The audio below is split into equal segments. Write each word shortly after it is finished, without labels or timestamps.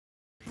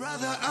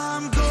Brother,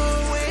 I'm going,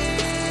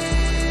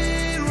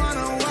 run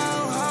a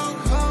wild Hulk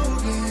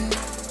Hogan.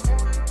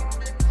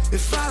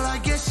 If I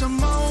like get some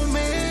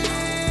moment,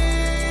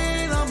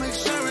 I'll make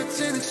sure it's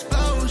an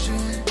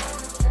explosion.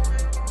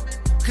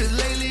 Cause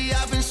lately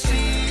I've been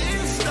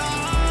seeing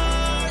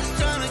stars,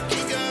 trying to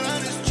kick out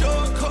of this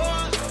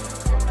chokehold.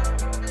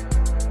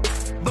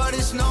 But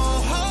it's no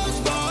holds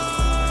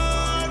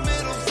barred,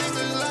 middle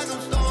fingers like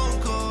I'm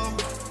stone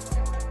cold.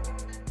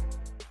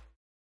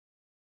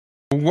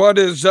 What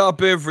is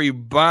up,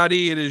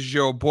 everybody? It is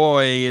your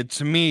boy. It's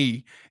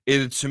me.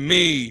 It's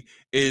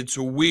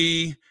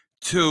WETOODEEP.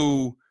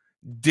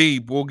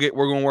 We're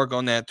gonna work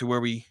on that to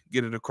where we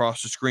get it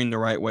across the screen the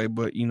right way.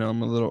 But you know,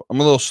 I'm a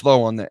little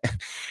slow on that.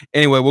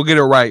 Anyway, we'll get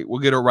it right. We'll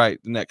get it right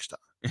the next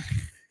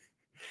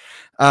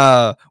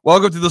time.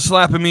 Welcome to the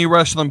Slapping Me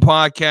Wrestling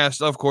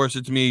Podcast. Of course,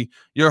 it's me,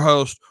 your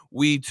host,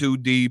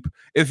 WETOODEEP.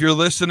 If you're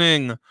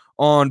listening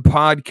on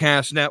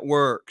podcast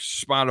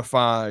networks,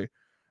 Spotify,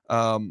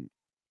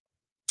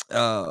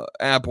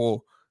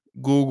 Apple,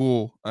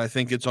 Google, I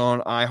think it's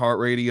on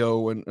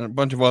iHeartRadio and a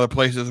bunch of other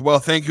places. Well,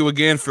 thank you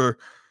again for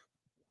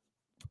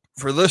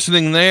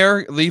listening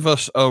there. Leave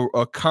us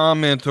a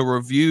comment, a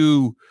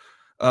review,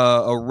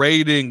 a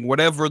rating,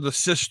 whatever the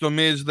system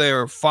is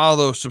there.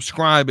 Follow,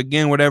 subscribe,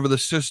 again, whatever the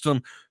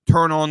system.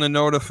 Turn on the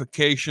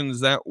notifications.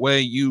 That way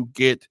you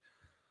get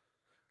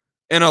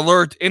an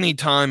alert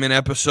anytime an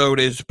episode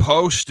is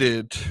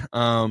posted.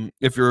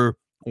 If you're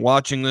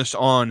watching this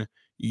on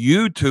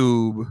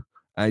YouTube,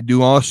 I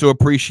do also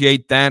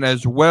appreciate that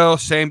as well.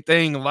 Same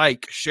thing,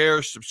 like,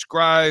 share,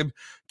 subscribe,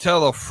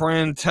 tell a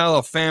friend, tell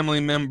a family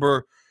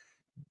member,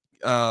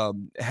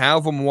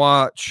 have them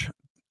watch,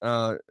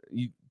 tell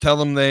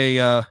them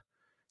they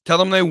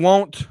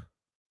won't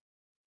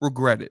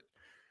regret it.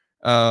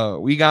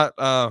 We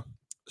got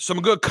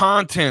some good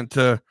content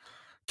to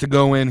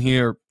go in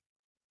here,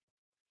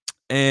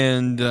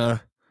 and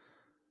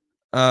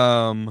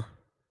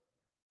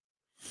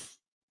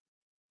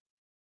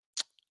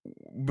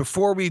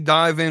before we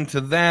dive into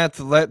that,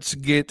 let's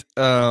get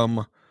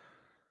some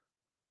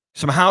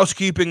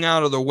housekeeping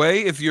out of the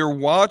way. If you're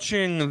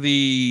watching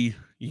the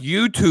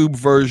YouTube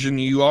version,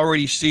 you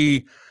already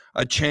see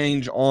a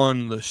change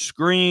on the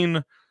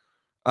screen.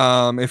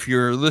 If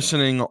you're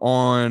listening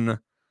on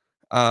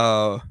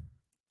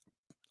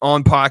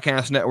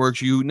podcast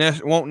networks, you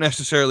won't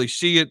necessarily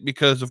see it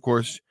because, of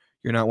course,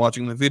 you're not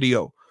watching the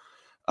video.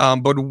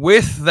 But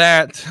with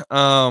that,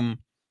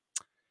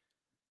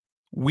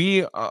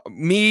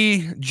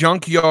 me,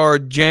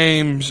 Junkyard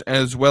James,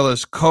 as well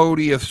as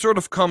Cody, have sort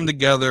of come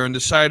together and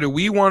decided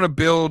we want to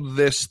build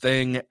this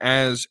thing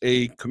as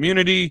a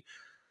community,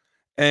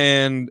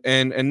 and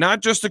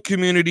not just a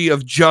community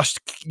of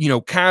just, you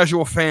know,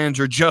 casual fans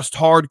or just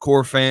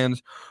hardcore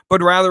fans,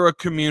 but rather a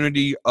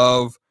community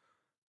of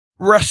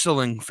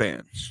wrestling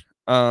fans.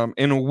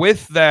 And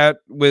with that,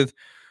 with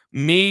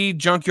me,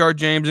 Junkyard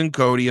James, and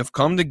Cody have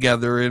come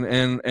together,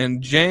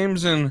 and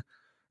James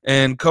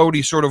and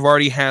Cody sort of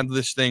already had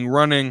this thing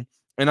running,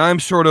 and I'm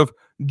sort of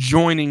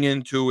joining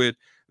into it.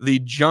 The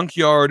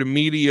Junkyard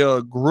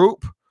Media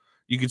Group.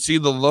 You can see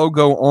the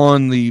logo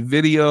on the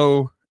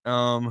video,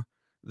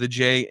 the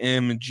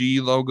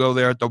JMG logo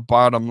there at the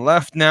bottom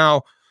left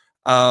now.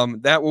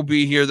 That will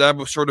be here. That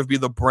will sort of be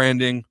the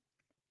branding.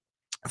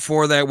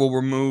 For that, we'll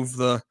remove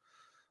the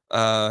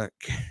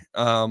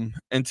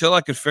until I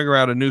could figure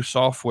out a new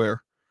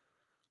software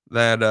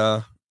that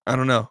I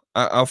don't know.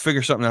 I'll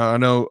figure something out. I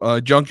know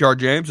Junkyard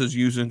James is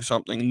using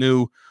something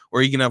new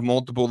where you can have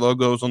multiple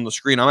logos on the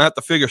screen. I'm going to have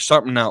to figure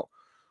something out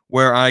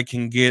where I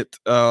can get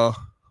all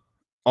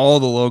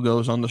the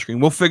logos on the screen.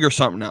 We'll figure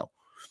something out.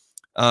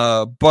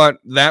 But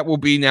that will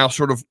be now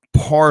sort of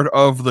part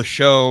of the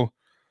show.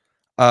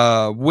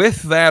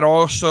 With that,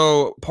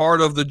 also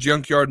part of the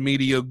Junkyard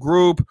Media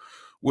Group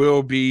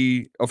will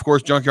be, of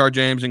course, Junkyard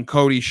James and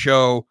Cody's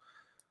show,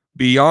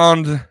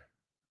 Beyond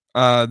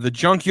the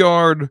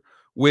Junkyard,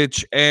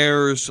 which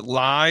airs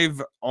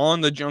live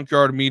on the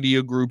Junkyard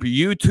Media Group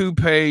YouTube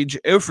page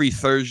every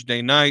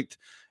Thursday night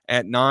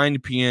at 9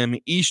 p.m.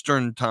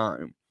 Eastern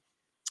Time.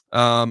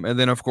 And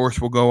then, of course,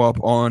 we'll go up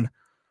on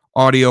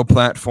audio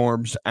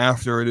platforms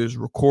after it is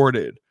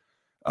recorded.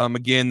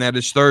 Again, that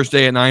is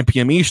Thursday at 9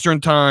 p.m.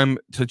 Eastern Time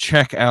to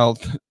check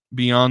out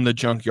Beyond the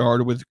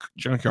Junkyard with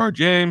Junkyard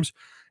James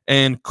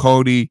and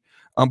Cody.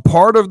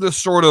 Part of the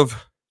sort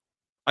of,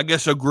 I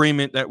guess,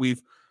 agreement that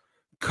we've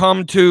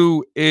come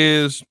to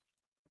is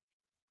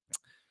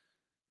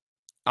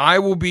I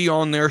will be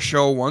on their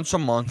show once a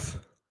month,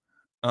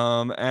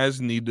 as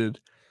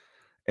needed,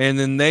 and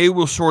then they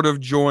will sort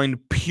of join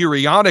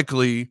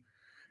periodically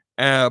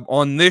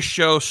on this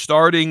show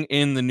starting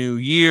in the new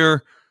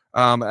year.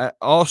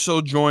 Also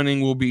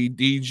joining will be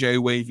DJ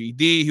Wavy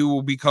D, who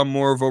will become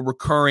more of a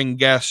recurring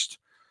guest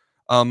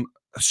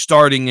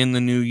starting in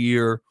the new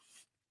year,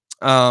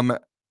 and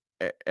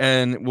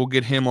we'll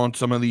get him on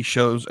some of these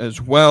shows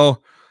as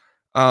well.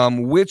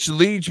 Which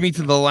leads me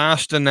to the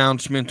last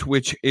announcement,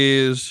 which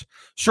is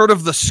sort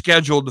of the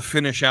schedule to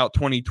finish out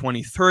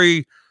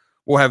 2023.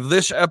 We'll have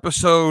this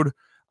episode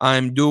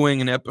I'm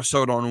doing an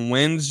episode on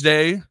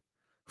Wednesday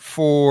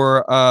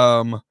for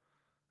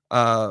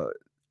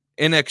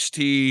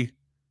NXT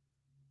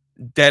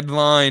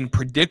deadline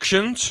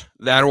predictions.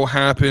 That will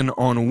happen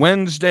on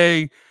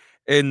Wednesday.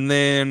 And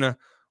then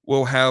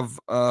we'll have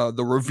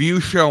the review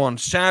show on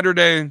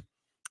Saturday.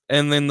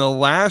 And then the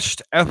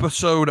last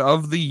episode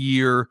of the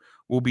year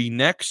will be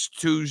next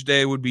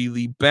Tuesday, would be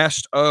the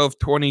best of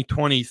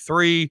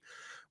 2023,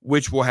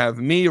 which will have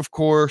me, of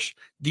course,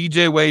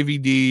 DJ Wavy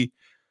D,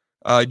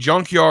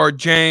 Junkyard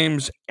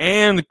James,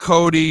 and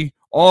Cody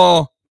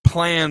all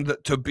planned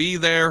to be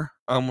there.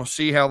 We'll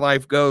see how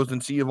life goes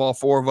and see if all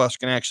four of us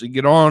can actually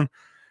get on.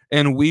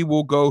 And we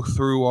will go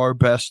through our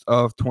best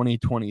of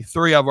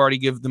 2023. I've already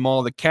given them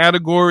all the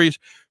categories.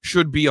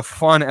 Should be a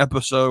fun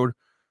episode,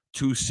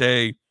 to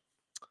say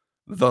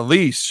the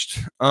least.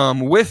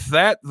 With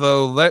that,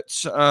 though,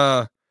 let's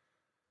dive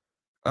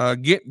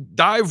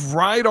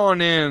right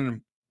on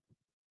in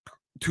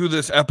to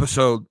this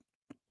episode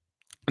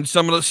and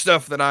some of the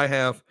stuff that I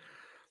have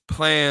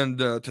planned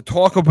to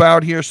talk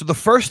about here. So the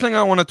first thing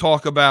I want to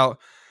talk about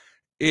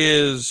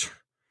is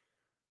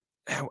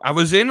I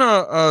was in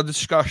a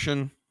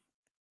discussion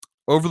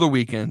over the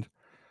weekend,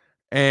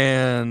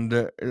 and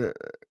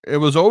it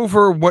was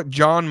over what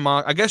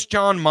I guess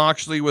John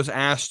Moxley was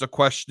asked a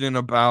question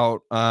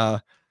about,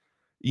 CM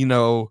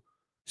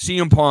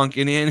Punk,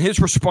 and his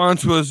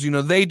response was,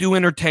 they do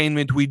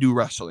entertainment, we do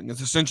wrestling. It's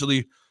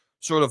essentially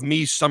sort of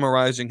me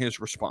summarizing his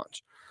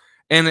response.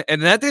 And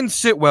that didn't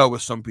sit well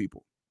with some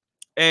people.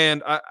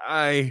 And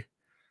I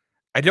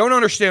don't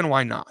understand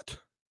why not.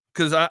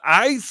 Because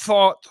I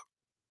thought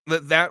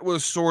that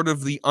was sort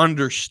of the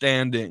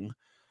understanding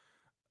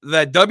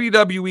that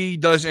WWE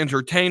does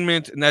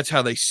entertainment, and that's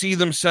how they see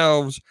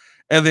themselves.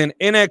 And then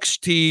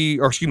AEW,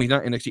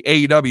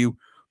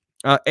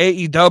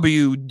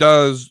 AEW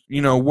does,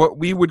 what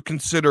we would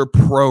consider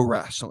pro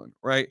wrestling,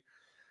 right?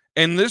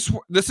 And this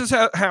is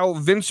how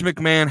Vince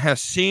McMahon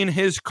has seen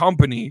his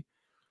company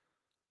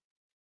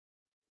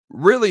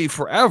really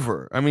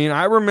forever. I mean,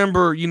 I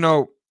remember,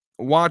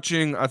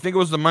 watching, I think it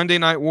was the Monday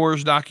Night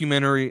Wars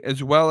documentary,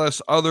 as well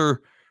as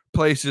other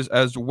places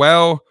as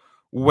well,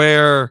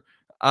 where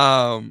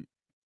the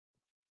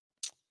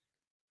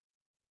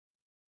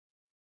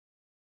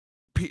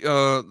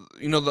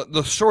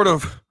sort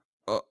of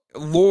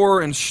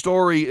lore and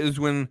story is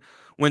when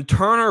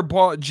Turner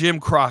bought Jim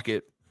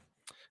Crockett,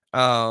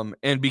 and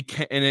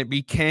it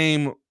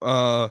became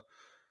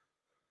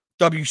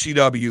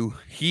WCW.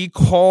 He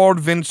called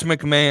Vince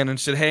McMahon and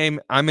said, "Hey,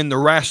 I'm in the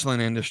wrestling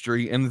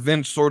industry," and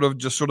Vince sort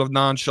of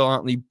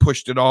nonchalantly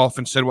pushed it off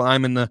and said, "Well,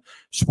 I'm in the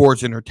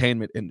sports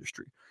entertainment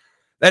industry."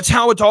 That's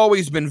how it's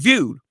always been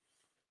viewed.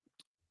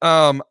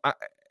 And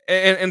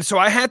so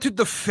I had to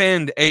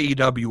defend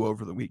AEW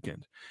over the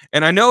weekend.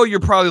 And I know you're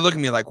probably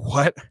looking at me like,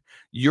 what?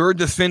 You're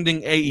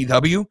defending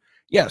AEW?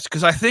 Yes,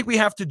 because I think we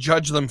have to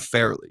judge them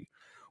fairly.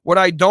 What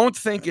I don't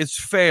think is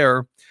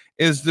fair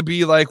is to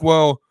be like,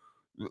 well,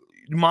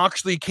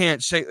 Moxley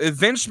can't say.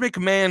 Vince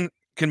McMahon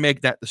can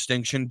make that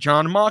distinction.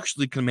 John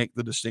Moxley can make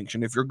the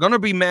distinction. If you're going to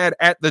be mad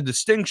at the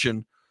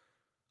distinction,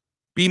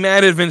 be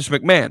mad at Vince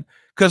McMahon.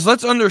 Because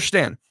let's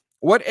understand,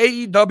 what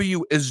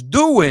AEW is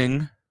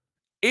doing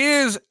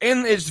is,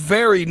 in its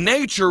very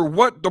nature,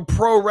 what the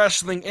pro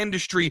wrestling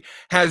industry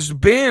has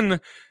been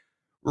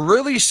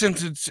really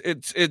since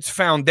its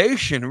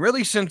foundation,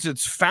 really since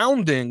its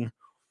founding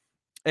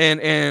and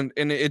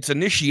its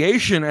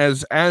initiation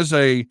as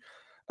a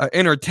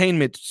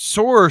entertainment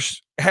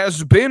source,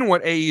 has been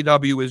what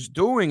AEW is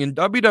doing, and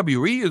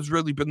WWE has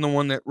really been the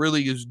one that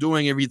really is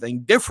doing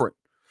everything different.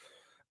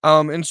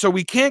 And so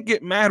we can't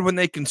get mad when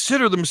they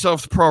consider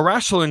themselves pro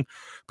wrestling,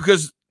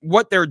 because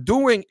what they're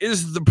doing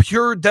is the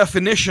pure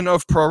definition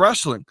of pro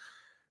wrestling.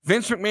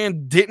 Vince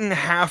McMahon didn't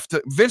have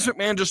to. Vince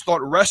McMahon just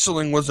thought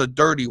wrestling was a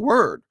dirty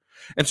word.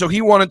 And so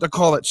he wanted to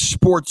call it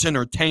sports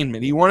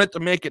entertainment. He wanted to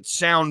make it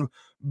sound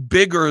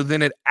bigger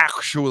than it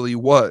actually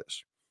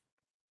was.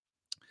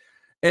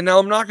 And now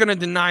I'm not going to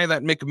deny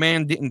that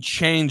McMahon didn't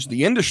change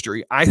the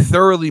industry. I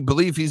thoroughly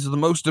believe he's the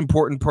most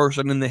important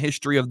person in the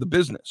history of the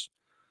business.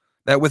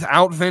 That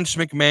without Vince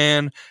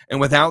McMahon and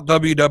without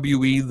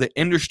WWE, the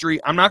industry,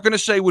 I'm not going to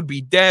say would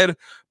be dead,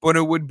 but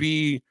it would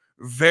be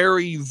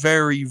very,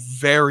 very,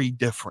 very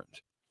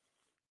different.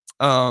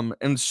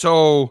 And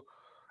so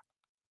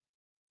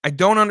I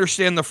don't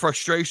understand the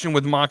frustration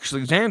with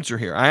Moxley's answer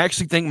here. I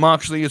actually think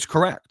Moxley is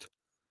correct.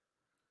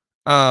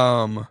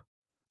 I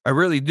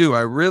really do.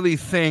 I really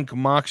think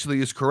Moxley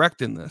is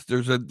correct in this.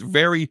 There's a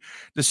very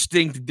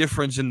distinct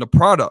difference in the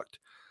product.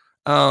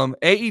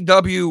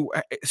 AEW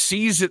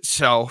sees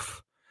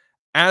itself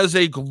as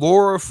a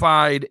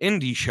glorified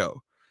indie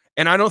show.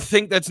 And I don't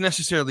think that's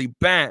necessarily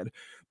bad.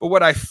 But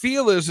what I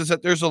feel is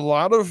that there's a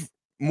lot of,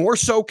 more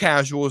so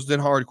casuals than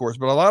hardcores,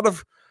 but a lot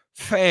of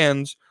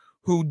fans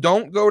who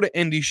don't go to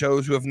indie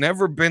shows, who have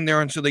never been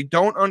there, and so they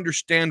don't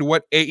understand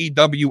what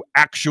AEW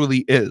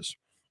actually is.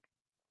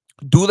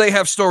 Do they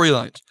have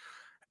storylines?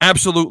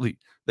 Absolutely.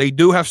 They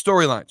do have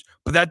storylines.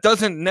 But that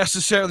doesn't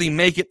necessarily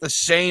make it the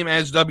same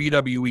as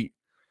WWE.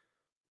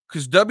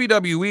 Because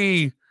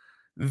WWE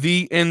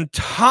the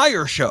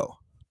entire show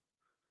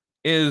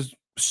is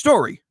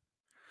story,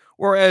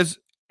 whereas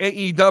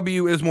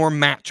AEW is more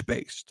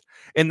match-based.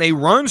 And they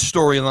run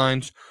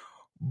storylines,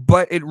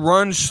 but it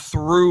runs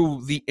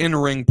through the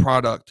in-ring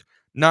product,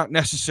 not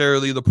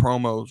necessarily the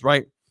promos,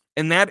 right?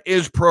 And that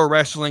is pro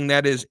wrestling.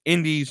 That is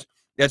indies.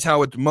 That's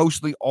how it's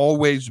mostly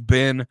always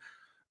been.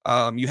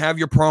 You have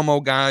your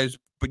promo guys,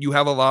 but you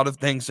have a lot of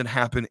things that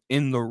happen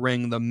in the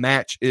ring. The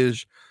match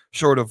is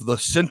sort of the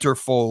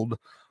centerfold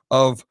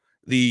of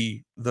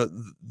the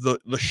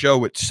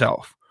show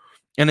itself.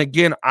 And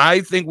again,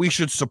 I think we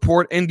should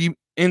support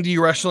indie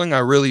wrestling. I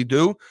really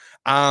do.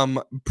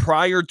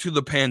 Prior to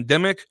the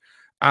pandemic,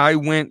 I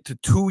went to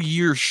 2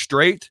 years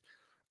straight,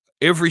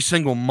 every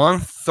single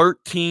month,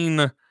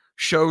 13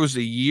 shows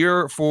a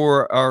year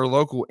for our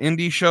local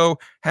indie show.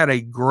 Had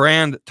a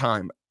grand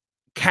time.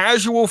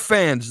 Casual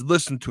fans,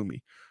 listen to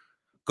me.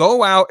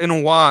 Go out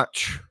and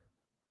watch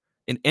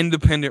an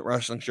independent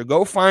wrestling show.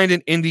 Go find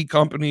an indie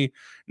company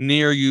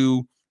near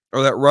you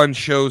or that runs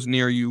shows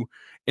near you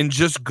and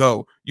just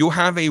go. You'll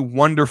have a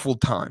wonderful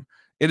time.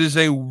 It is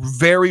a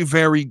very,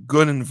 very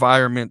good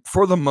environment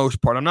for the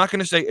most part. I'm not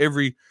going to say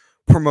every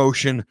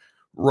promotion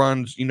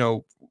runs,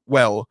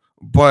 well,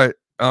 but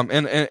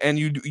and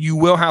you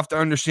will have to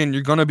understand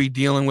you're going to be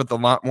dealing with a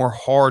lot more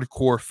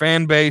hardcore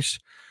fan base.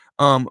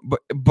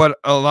 But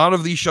a lot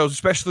of these shows,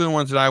 especially the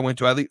ones that I went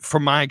to, at least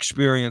from my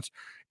experience,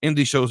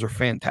 indie shows are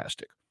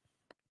fantastic.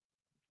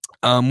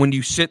 When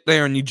you sit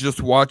there and you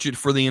just watch it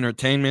for the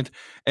entertainment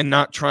and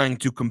not trying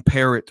to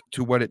compare it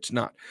to what it's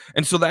not.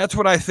 And so that's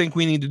what I think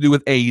we need to do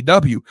with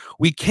AEW.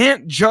 We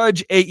can't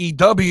judge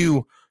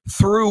AEW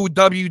through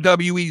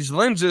WWE's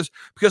lenses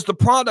because the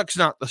product's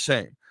not the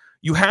same.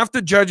 You have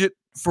to judge it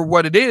for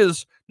what it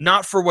is,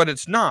 not for what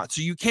it's not.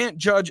 So you can't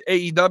judge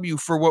AEW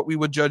for what we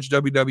would judge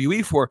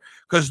WWE for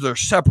because they're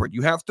separate.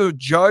 You have to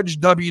judge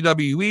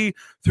WWE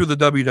through the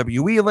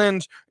WWE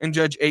lens and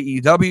judge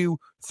AEW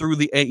through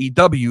the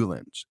AEW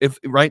lens.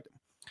 Right?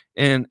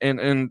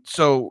 And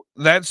so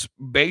that's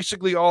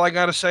basically all I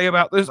got to say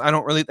about this. I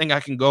don't really think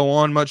I can go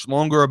on much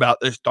longer about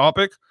this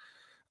topic.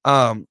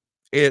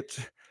 It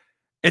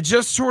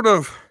just sort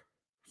of,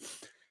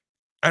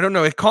 I don't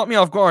know. It caught me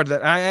off guard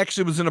that I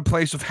actually was in a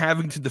place of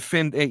having to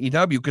defend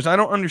AEW because I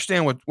don't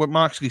understand what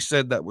Moxley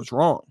said that was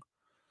wrong.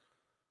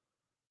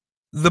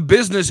 The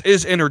business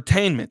is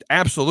entertainment,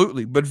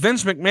 absolutely. But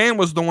Vince McMahon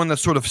was the one that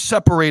sort of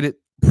separated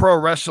pro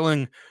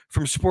wrestling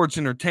from sports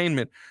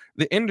entertainment.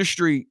 The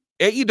industry,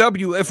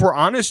 AEW, if we're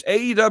honest,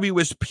 AEW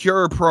is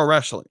pure pro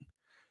wrestling.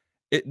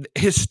 It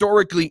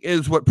historically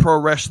is what pro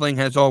wrestling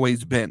has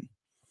always been.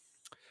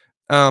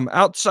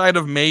 Outside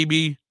of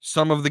maybe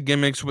some of the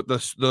gimmicks with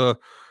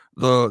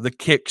the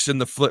kicks and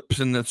the flips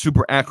and the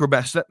super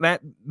acrobats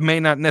that may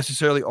not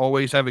necessarily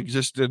always have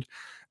existed,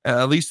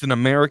 at least in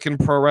American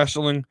pro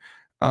wrestling.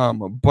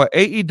 But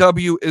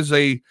AEW is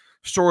a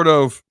sort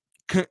of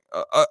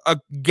a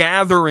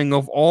gathering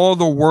of all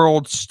the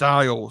world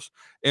styles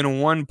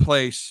in one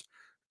place,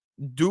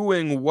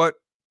 doing what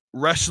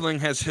wrestling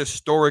has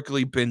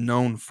historically been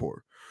known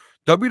for.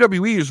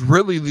 WWE is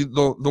really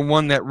the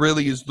one that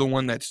really is the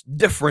one that's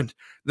different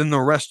than the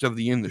rest of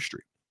the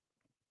industry.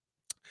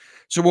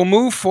 So we'll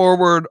move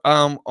forward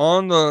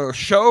on the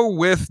show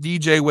with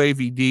DJ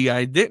Wavy D.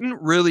 I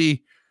didn't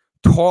really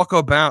talk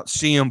about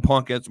CM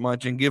Punk as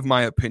much and give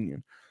my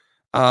opinion.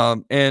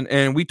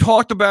 And we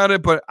talked about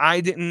it, but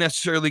I didn't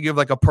necessarily give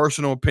like a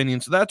personal opinion.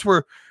 So that's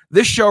where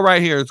this show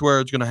right here is where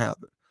it's going to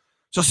happen.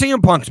 So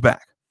CM Punk's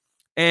back.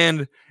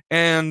 And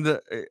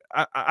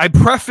I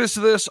preface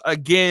this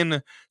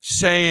again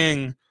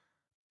saying,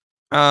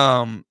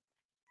 I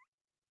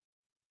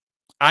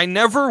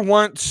never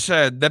once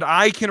said that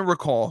I can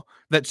recall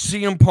that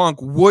CM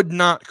Punk would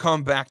not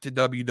come back to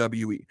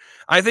WWE.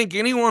 I think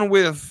anyone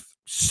with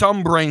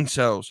some brain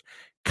cells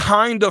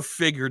kind of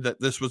figured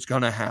that this was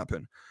going to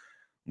happen.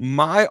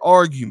 My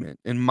argument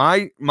and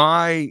my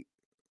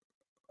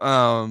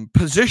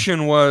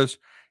position was,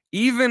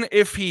 even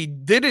if he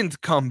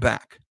didn't come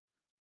back,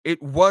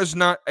 it was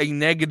not a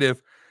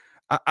negative.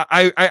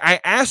 I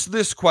asked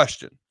this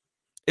question.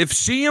 If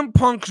CM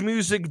Punk's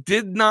music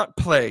did not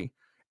play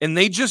and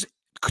they just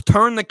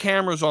turn the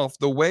cameras off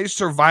the way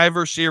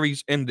Survivor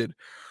Series ended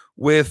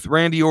with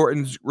Randy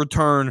Orton's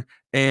return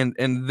and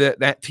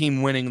that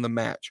team winning the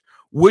match,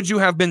 would you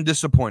have been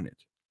disappointed?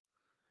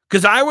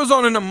 Because I was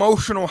on an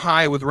emotional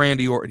high with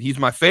Randy Orton. He's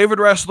my favorite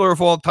wrestler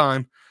of all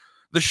time.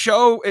 The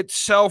show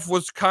itself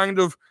was kind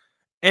of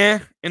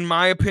in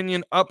my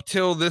opinion, up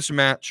till this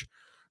match.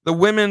 The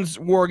women's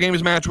War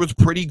Games match was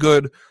pretty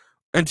good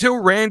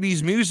until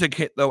Randy's music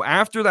hit, though.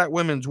 After that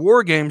women's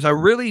War Games, I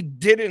really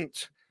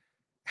didn't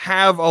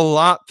have a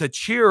lot to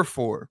cheer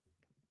for.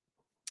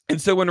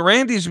 And so when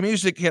Randy's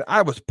music hit,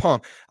 I was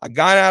pumped. I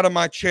got out of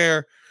my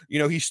chair.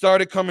 He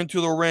started coming to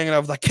the ring, and I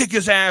was like, kick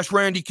his ass,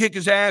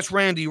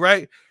 Randy,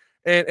 right?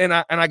 And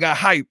I got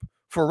hype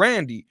for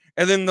Randy.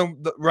 And then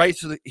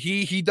so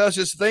he does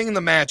his thing,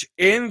 the match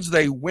ends,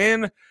 they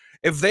win.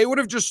 If they would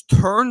have just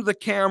turned the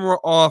camera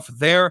off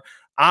there,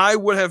 I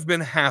would have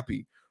been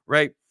happy,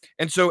 right?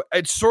 And so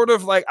it's sort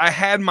of like I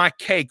had my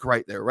cake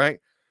right there, right?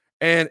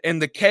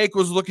 And the cake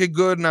was looking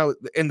good,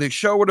 and the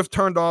show would have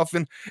turned off,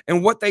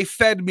 and what they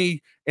fed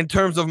me in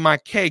terms of my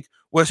cake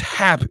was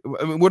happy,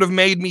 would have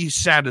made me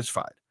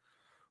satisfied,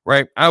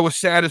 right? I was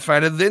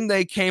satisfied, and then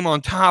they came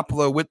on top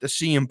though with the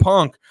CM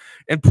Punk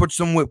and put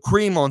some whipped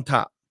cream on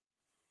top,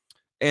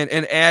 and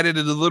added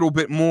it a little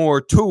bit more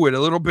to it, a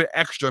little bit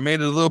extra,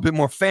 made it a little bit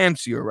more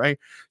fancier, right?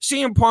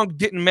 CM Punk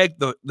didn't make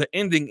the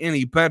ending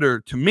any better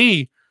to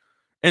me.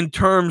 In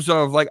terms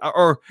of like,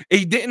 or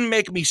it didn't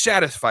make me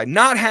satisfied.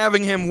 Not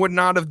having him would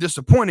not have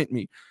disappointed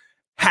me.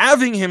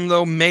 Having him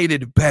though made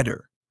it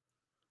better,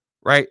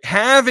 right?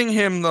 Having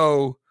him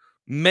though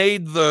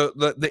made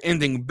the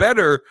ending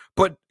better.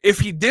 But if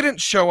he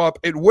didn't show up,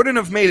 it wouldn't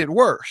have made it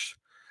worse.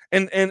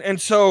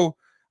 And so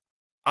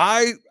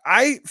I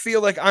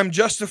feel like I'm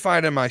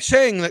justified in my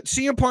saying that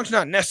CM Punk's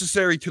not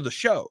necessary to the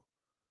show.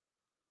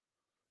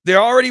 They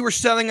already were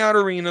selling out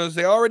arenas.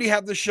 They already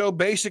have the show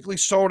basically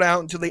sold out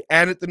until they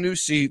added the new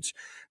seats.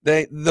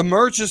 The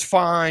merch is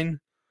fine.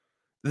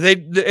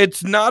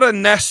 It's not a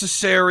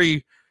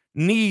necessary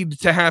need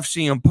to have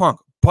CM Punk,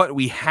 but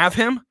we have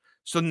him.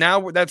 So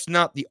now that's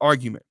not the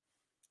argument.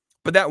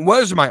 But that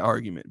was my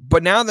argument.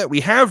 But now that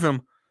we have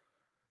him,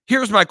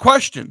 here's my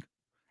question.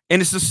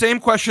 And it's the same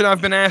question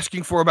I've been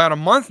asking for about a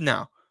month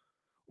now.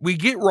 We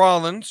get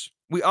Rollins.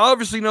 We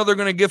obviously know they're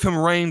going to give him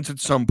Reigns at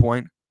some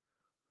point.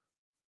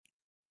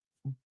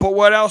 But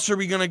what else are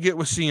we going to get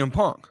with CM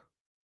Punk?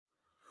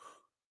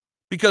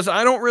 Because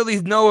I don't really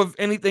know if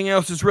anything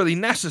else is really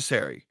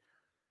necessary.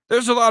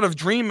 There's a lot of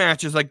dream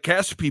matches like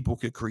guest people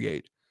could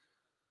create.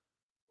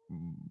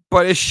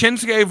 But is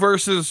Shinsuke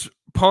versus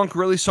Punk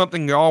really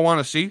something y'all want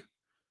to see?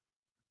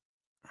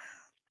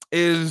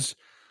 Is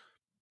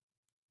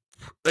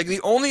like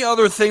the only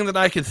other thing that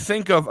I could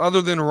think of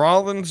other than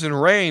Rollins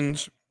and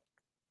Reigns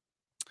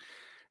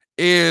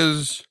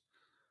is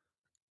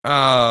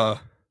that's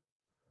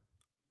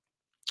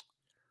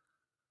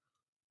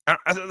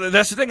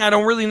the thing. I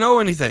don't really know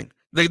anything.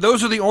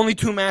 Those are the only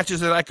two matches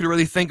that I could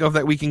really think of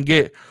that we can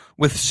get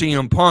with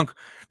CM Punk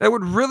that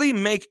would really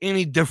make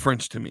any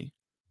difference to me.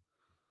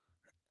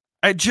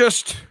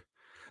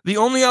 The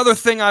only other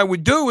thing I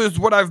would do is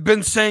what I've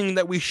been saying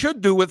that we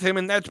should do with him,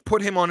 and that's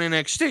put him on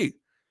NXT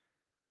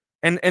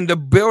and to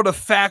build a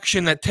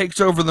faction that takes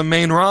over the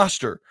main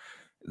roster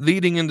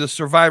leading into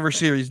Survivor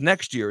Series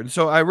next year. And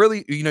so I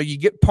really, you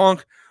get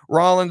Punk,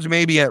 Rollins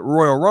maybe at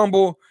Royal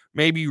Rumble,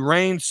 maybe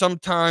Reigns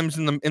sometimes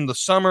in the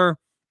summer,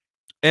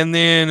 and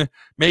then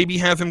maybe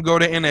have him go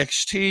to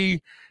NXT.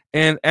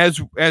 And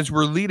as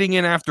we're leading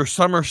in after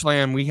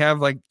SummerSlam, we have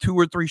like 2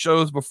 or 3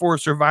 shows before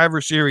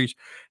Survivor Series,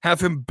 have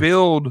him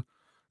build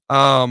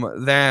have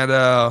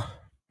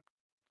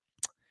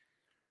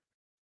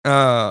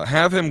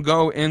him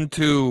go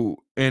into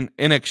an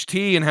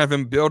NXT and have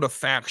him build a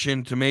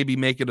faction to maybe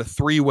make it a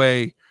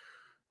 3-way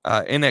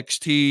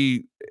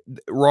NXT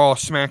Raw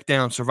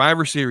SmackDown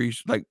Survivor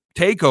Series like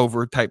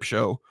takeover type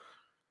show,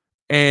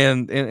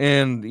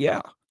 and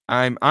yeah,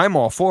 I'm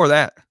all for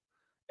that,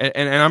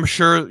 and I'm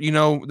sure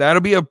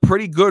that'll be a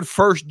pretty good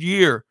first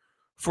year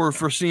for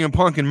CM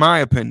Punk in my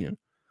opinion.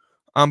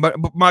 But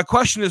my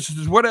question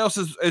is what else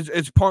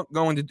is Punk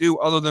going to do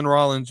other than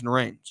Rollins and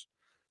Reigns?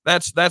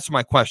 That's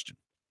my question.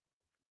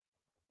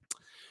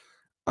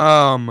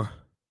 But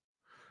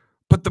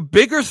the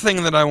bigger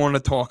thing that I want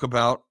to talk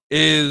about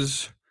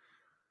is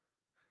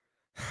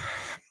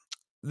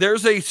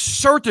there's a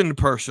certain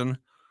person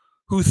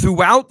who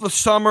throughout the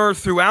summer,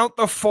 throughout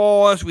the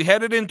fall, as we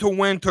headed into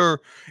winter,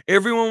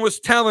 everyone was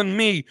telling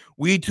me,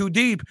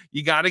 WETOODEEP,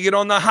 you got to get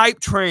on the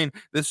hype train.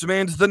 This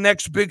man's the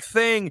next big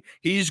thing.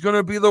 He's going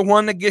to be the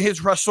one to get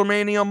his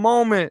WrestleMania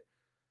moment.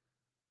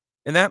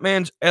 And that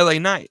man's LA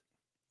Knight.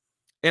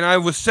 And I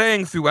was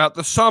saying throughout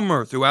the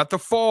summer, throughout the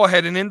fall,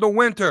 heading into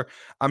winter,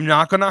 I'm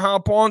not going to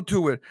hop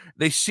onto it.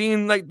 They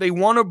seem like they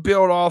want to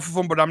build off of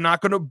them, but I'm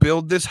not going to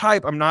build this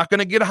hype. I'm not going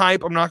to get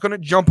hype. I'm not going to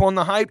jump on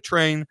the hype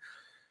train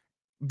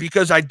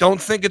because I don't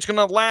think it's going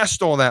to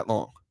last all that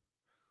long.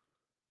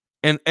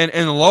 And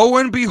lo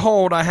and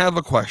behold, I have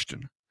a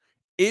question.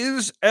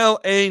 Is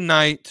LA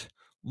Knight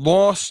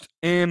lost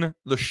in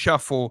the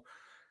shuffle?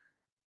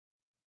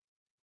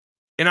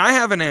 And I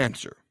have an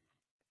answer.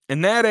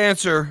 And that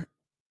answer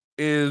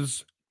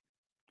is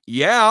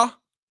yeah,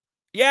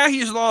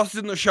 he's lost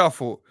in the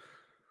shuffle.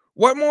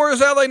 What more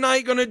is LA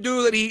Knight going to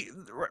do that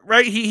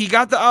he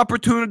got the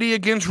opportunity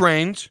against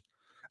Reigns,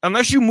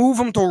 unless you move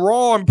him to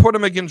Raw and put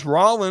him against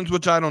Rollins,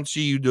 which I don't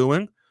see you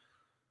doing.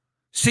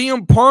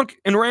 CM Punk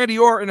and Randy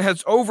Orton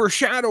has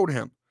overshadowed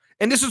him.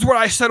 And this is what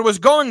I said was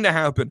going to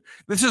happen.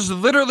 This is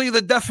literally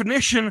the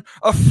definition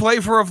of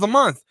flavor of the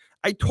month.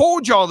 I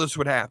told y'all this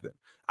would happen.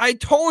 I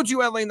told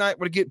you LA Knight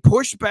would get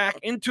pushed back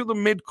into the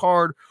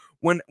mid-card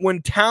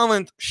when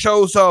talent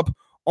shows up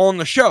on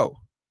the show.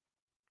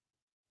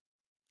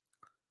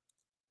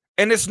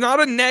 And it's not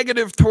a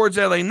negative towards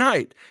LA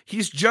Knight.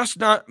 He's just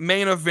not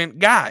main event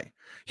guy.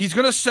 He's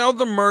going to sell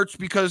the merch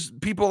because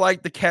people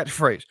like the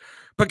catchphrase.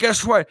 But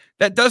guess what?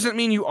 That doesn't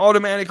mean you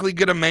automatically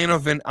get a main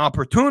event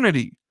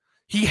opportunity.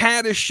 He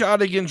had his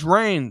shot against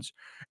Reigns,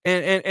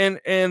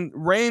 and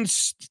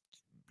Reigns,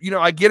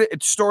 I get it.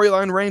 It's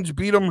storyline. Reigns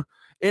beat him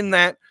in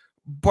that,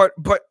 but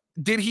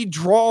did he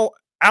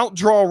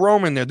outdraw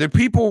Roman there? Did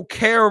people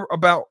care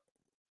about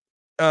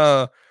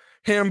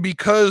him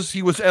because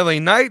he was LA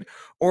Knight,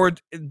 or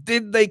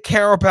did they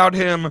care about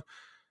him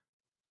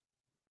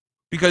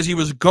because he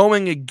was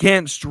going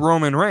against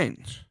Roman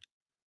Reigns?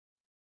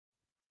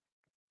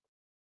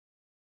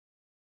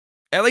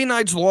 LA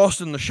Knight's lost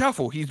in the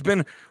shuffle. He's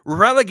been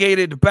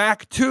relegated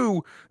back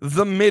to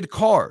the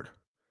mid-card.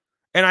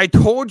 And I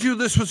told you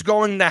this was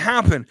going to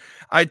happen.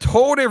 I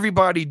told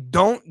everybody,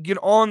 don't get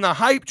on the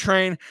hype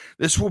train.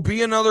 This will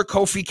be another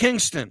Kofi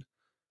Kingston,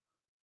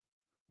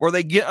 where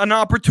they get an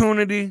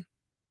opportunity,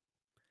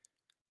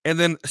 and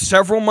then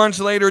several months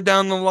later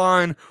down the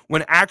line,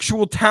 when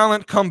actual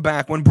talent come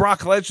back, when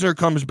Brock Lesnar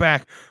comes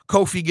back,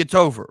 Kofi gets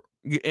over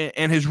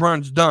and his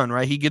run's done,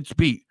 right? He gets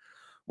beat.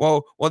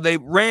 Well,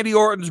 Randy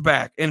Orton's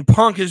back and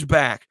Punk is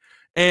back,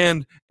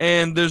 and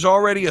there's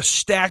already a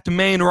stacked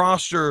main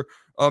roster,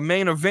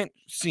 main event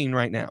scene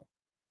right now.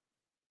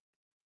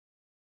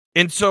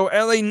 And so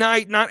LA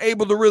Knight not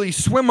able to really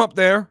swim up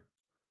there.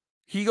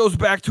 He goes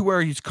back to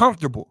where he's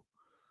comfortable.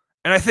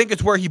 And I think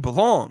it's where he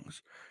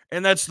belongs.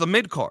 And that's the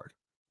mid-card.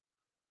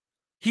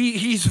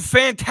 He's a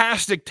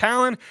fantastic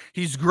talent.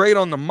 He's great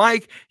on the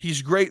mic.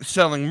 He's great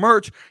selling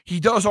merch. He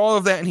does all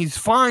of that, and he's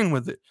fine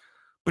with it.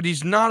 But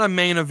he's not a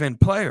main event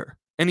player.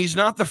 And he's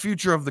not the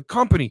future of the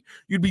company.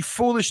 You'd be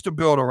foolish to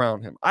build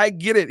around him. I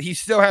get it. He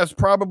still has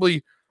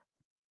probably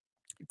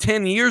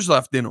 10 years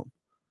left in him.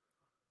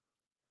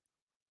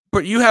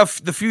 But you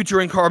have the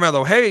future in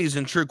Carmelo Hayes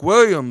and Trick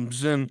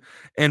Williams and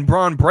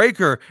Braun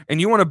Breaker,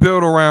 and you want to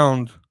build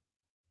around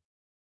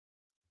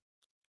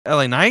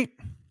LA Knight?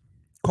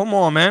 Come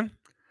on, man.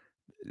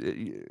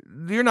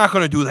 You're not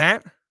going to do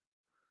that.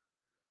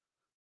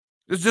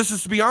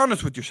 Just to be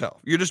honest with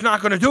yourself. You're just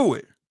not going to do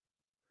it.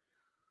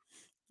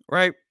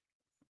 Right?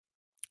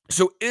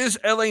 So is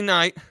LA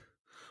Knight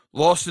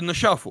lost in the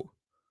shuffle?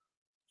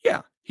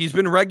 Yeah. He's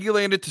been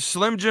regulated to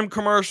Slim Jim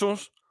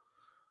commercials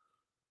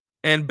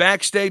and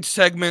backstage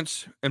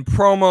segments and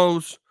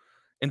promos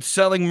and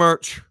selling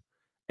merch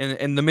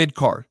and the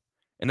mid-card.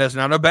 And that's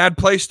not a bad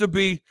place to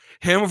be.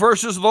 Him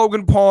versus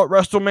Logan Paul at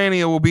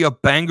WrestleMania will be a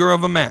banger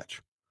of a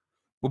match.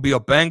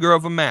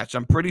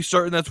 I'm pretty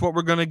certain that's what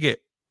we're going to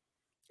get.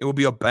 It will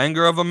be a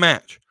banger of a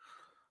match.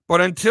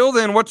 But until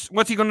then, what's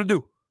he going to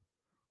do?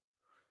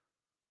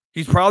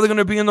 He's probably going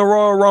to be in the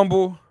Royal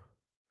Rumble.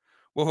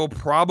 Well, he'll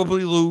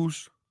probably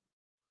lose.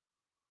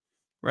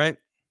 Right?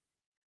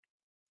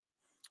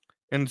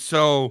 And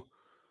so,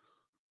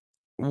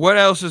 what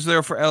else is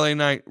there for LA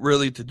Knight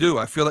really to do?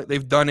 I feel like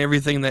they've done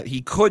everything that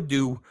he could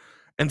do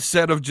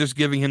instead of just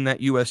giving him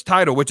that U.S.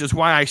 title, which is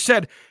why I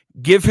said,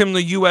 give him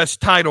the U.S.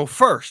 title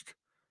first.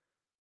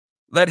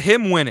 Let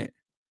him win it.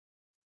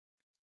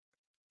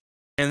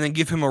 And then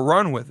give him a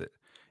run with it.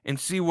 And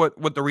see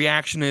what the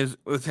reaction is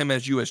with him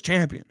as U.S.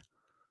 champion.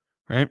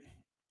 Right?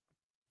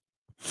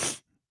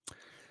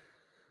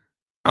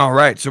 All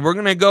right. So we're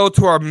going to go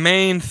to our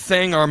main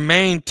thing, our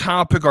main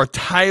topic, our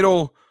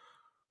title,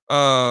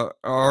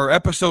 our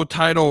episode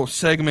title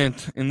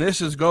segment. And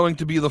this is going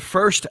to be the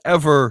first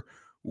ever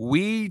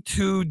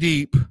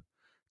WETOODEEP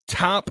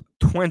top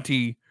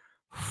 20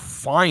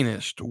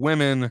 finest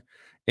women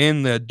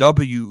in the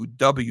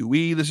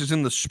WWE. This is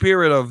in the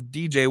spirit of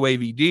DJ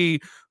Wavy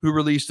D, who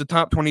released the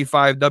top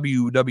 25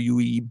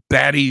 WWE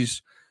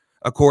baddies,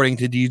 according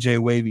to DJ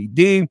Wavy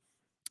D.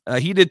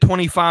 He did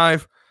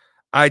 25.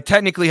 I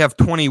technically have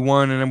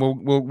 21, and then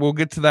we'll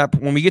get to that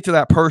when we get to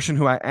that person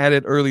who I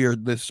added earlier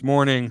this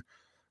morning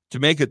to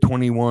make it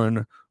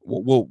 21.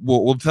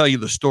 We'll tell you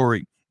the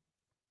story.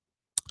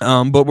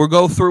 But we'll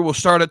go through. We'll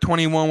start at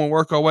 21. We'll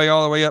work our way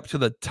all the way up to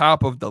the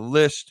top of the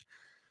list.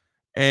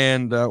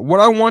 And what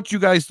I want you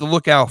guys to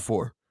look out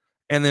for,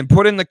 and then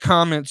put in the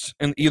comments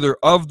in either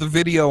of the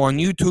video on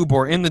YouTube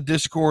or in the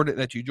Discord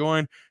that you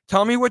join.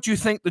 Tell me what you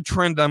think the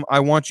trend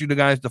I want you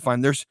guys to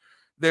find.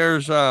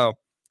 There's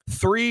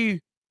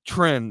 3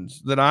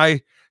 trends that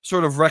I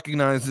sort of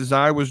recognized as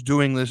I was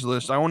doing this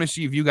list. I want to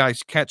see if you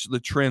guys catch the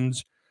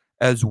trends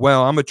as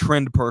well. I'm a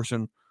trend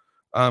person.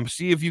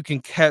 See if you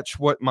can catch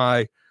what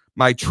my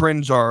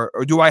trends are,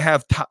 or do I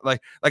have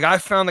like I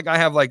found like I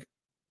have like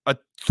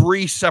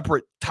 3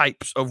 separate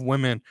types of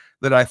women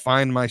that I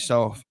find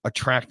myself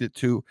attracted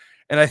to,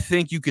 and I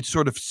think you could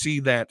sort of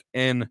see that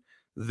in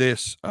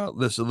this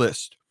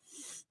list.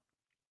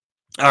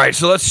 All right,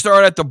 so let's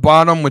start at the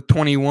bottom with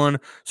 21.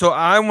 So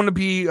I want to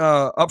be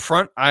up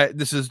front.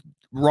 This is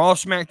Raw,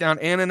 SmackDown,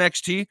 and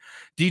NXT.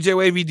 DJ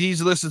Wavy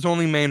D's list is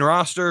only main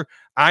roster.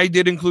 I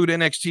did include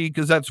NXT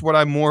because that's what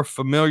I'm more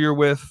familiar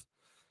with.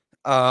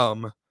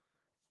 So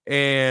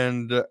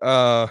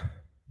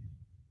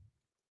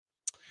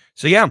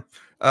yeah,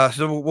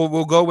 so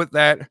we'll go with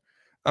that.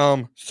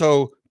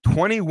 So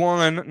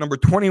 21, number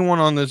 21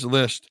 on this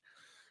list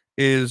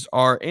is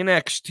our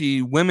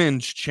NXT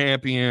Women's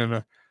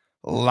Champion,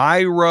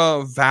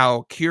 Lyra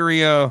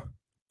Valkyria.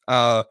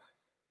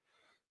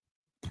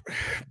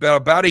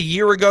 about a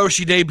year ago,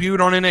 she debuted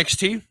on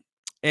NXT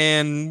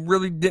and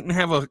really didn't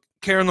have a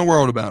care in the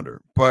world about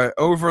her. But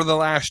over the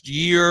last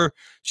year,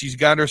 she's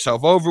got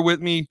herself over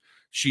with me.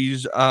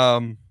 She's,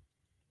 around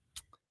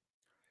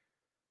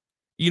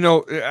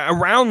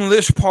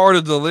this part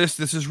of the list,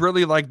 this is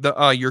really like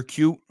the you're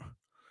cute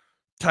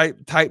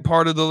type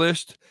part of the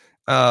list.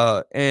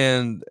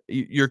 And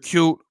you're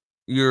cute,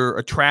 you're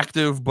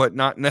attractive, but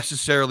not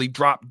necessarily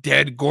drop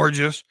dead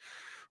gorgeous,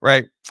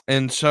 right?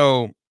 And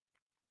so,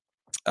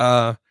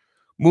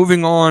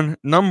 moving on,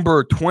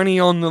 number 20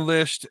 on the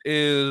list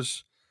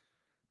is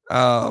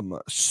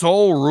Sol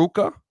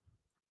Ruka,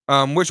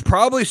 which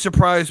probably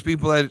surprised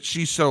people that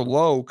she's so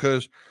low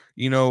because,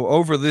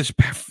 over this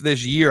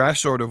year, I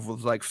sort of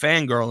was like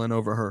fangirling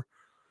over her,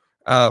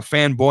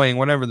 fanboying,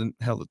 whatever the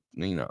hell,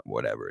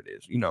 whatever it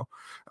is,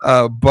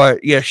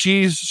 but yeah,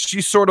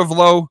 she's sort of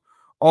low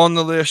on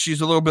the list.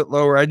 She's a little bit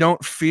lower. I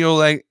don't feel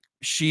like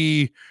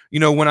she,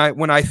 when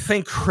I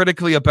think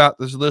critically about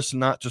this list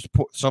and not just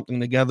put something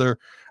together,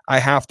 I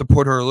have to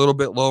put her a little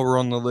bit lower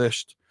on the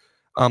list.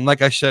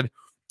 Like I said,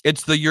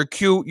 it's you're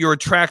cute, you're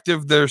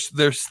attractive. There's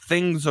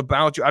things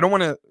about you. I don't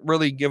want to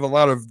really give a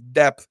lot of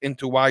depth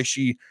into why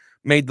she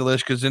made the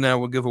list, because then I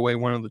will give away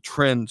one of the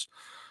trends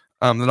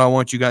that I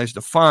want you guys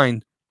to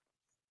find.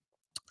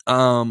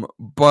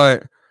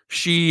 But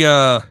she,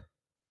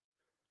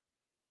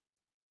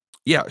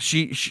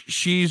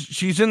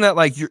 she's in that,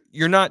 like,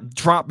 you're not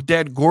drop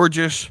dead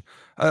gorgeous,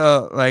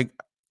 I'd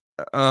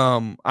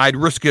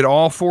risk it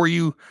all for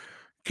you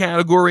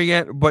category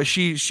yet, but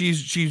she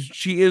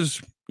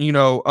is,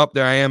 up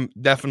there. I am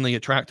definitely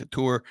attracted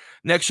to her.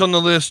 Next on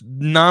the list,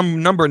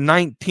 number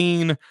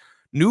 19,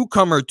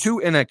 newcomer to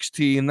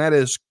NXT, and that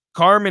is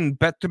Carmen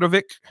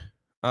Petrovic.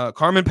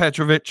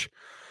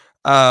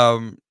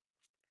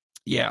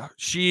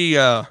 She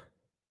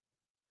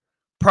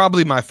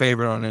probably my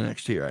favorite on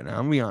NXT right now.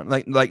 I'm being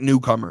honest, like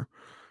newcomer.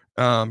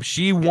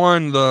 She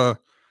won the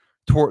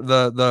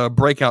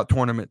breakout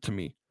tournament to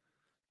me.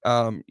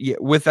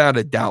 Without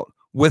a doubt,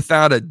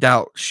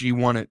 she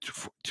won it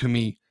to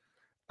me.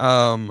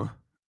 And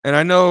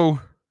I know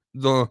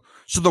the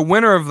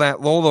winner of that,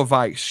 Lola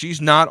Vice,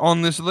 she's not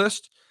on this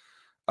list.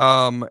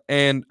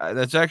 And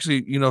that's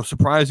actually,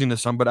 surprising to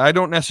some, but I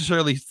don't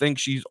necessarily think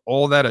she's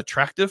all that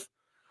attractive.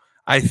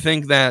 I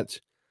think that,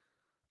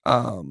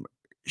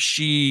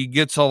 she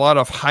gets a lot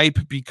of hype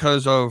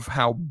because of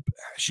how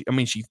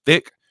she's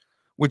thick,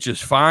 which is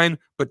fine,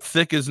 but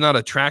thick is not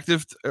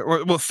attractive.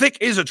 Thick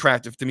is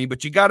attractive to me,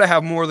 but you got to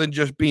have more than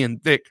just being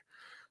thick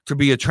to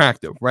be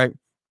attractive, right?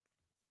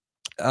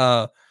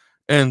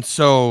 And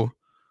so,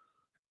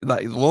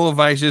 like, Lola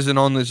Vice isn't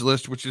on this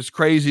list, which is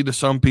crazy to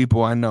some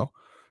people, I know.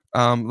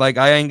 Like,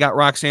 I ain't got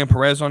Roxanne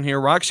Perez on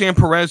here. Roxanne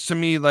Perez to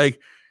me,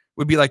 like,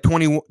 would be like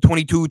 20,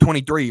 22,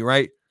 23,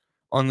 right?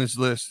 On this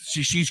list.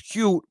 She's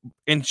cute,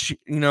 and she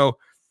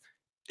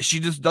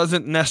just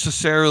doesn't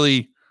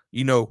necessarily,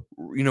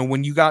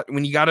 when you got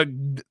to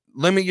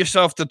limit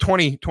yourself to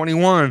 20,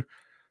 21,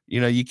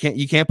 you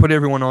can't put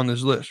everyone on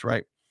this list,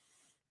 right?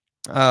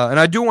 And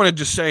I do want to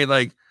just say,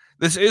 like,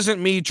 this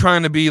isn't me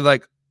trying to be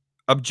like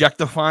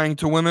objectifying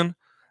to women.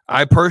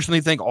 I personally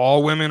think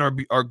all women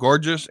are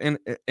gorgeous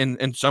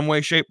in some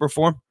way, shape, or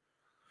form.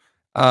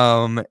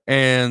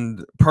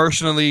 And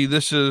personally,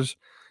 this is,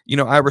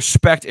 I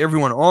respect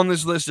everyone on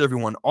this list,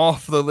 everyone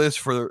off the list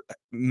for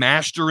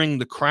mastering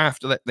the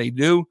craft that they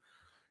do.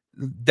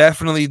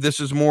 Definitely, this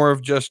is more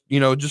of just,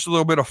 just a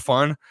little bit of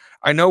fun.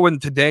 I know in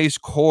today's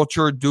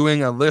culture,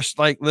 doing a list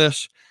like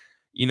this,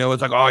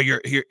 it's like, oh,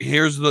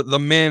 here's the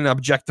men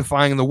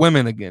objectifying the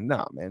women again.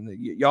 No, man,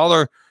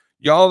 y'all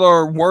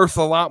are worth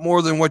a lot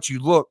more than what you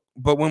look.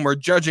 But when we're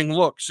judging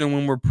looks and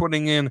when we're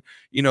putting in,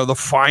 the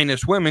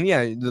finest women,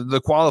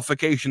 the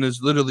qualification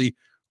is literally,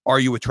 are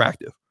you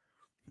attractive?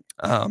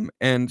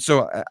 And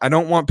so I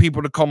don't want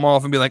people to come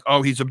off and be like,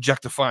 oh, he's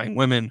objectifying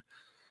women.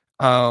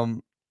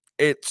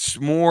 It's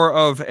more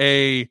of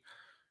I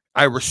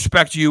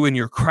respect you and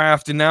your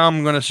craft. And now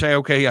I'm going to say,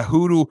 okay, yeah,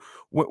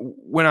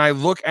 when I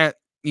look at,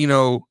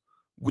 the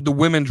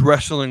women's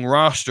wrestling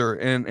roster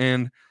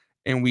and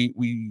we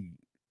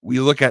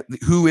look at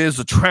who is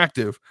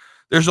attractive,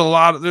 there's a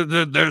lot of,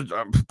 there's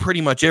pretty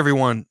much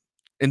everyone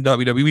in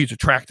WWE is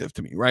attractive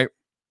to me, right?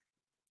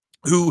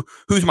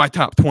 Who's my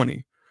top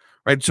 20,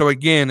 right? So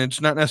again,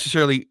 it's not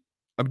necessarily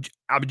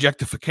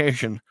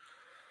objectification.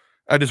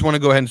 I just want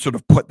to go ahead and sort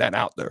of put that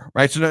out there,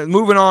 right? So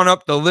moving on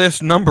up the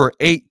list, number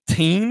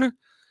 18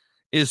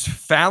 is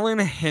Fallon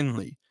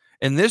Henley.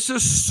 And this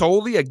is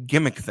solely a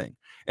gimmick thing.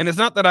 And it's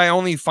not that I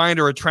only find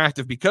her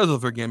attractive because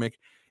of her gimmick.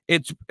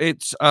 It's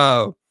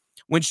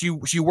when she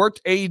worked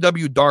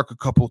AEW Dark a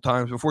couple of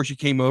times before she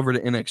came over to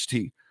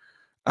NXT.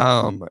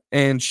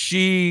 And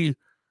she,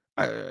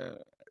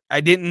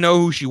 I didn't know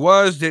who she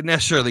was, didn't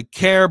necessarily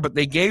care, but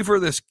they gave her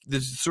this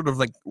sort of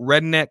like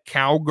redneck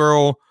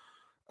cowgirl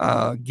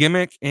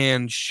gimmick,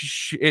 and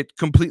it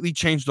completely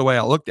changed the way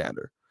I looked at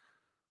her.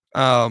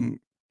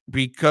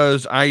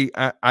 Because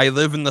I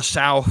live in the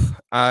South.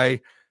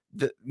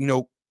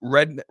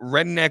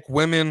 Redneck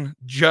women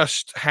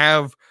just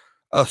have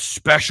a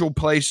special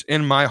place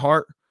in my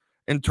heart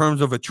in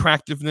terms of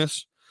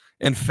attractiveness.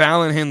 And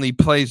Fallon Henley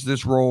plays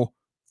this role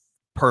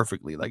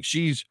perfectly. Like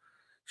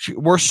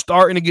we're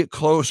starting to get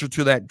closer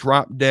to that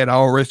drop dead,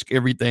 I'll risk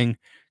everything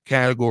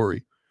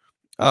category.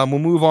 We'll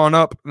move on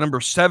up. Number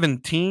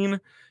 17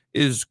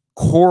 is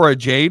Cora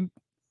Jade.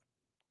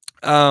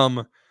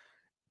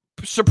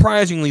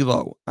 Surprisingly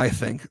low, I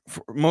think.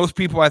 For most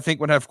people, I think,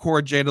 would have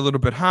Cora Jade a little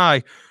bit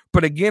high.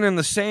 But again, in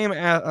the same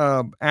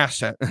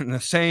asset, in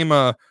the same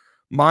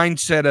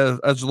mindset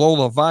as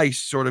Lola Vice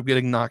sort of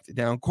getting knocked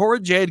down, Cora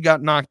Jade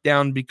got knocked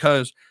down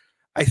because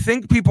I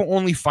think people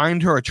only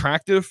find her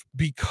attractive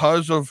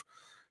because of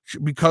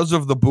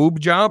the boob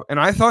job. And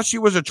I thought she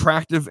was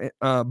attractive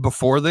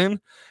before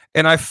then.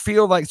 And I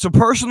feel like, so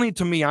personally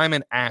to me, I'm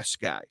an ass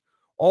guy.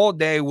 All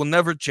day, will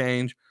never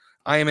change.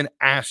 I am an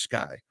ass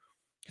guy.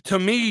 To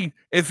me,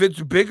 if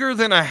it's bigger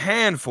than a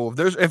handful,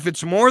 if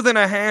it's more than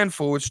a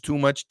handful, it's too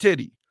much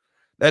titty.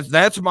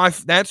 That's my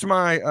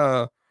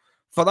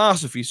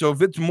philosophy. So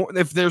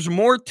if there's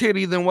more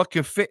titty than what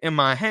can fit in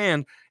my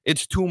hand,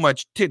 it's too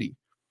much titty.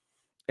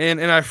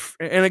 And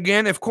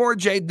again, if Cora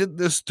Jade did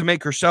this to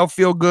make herself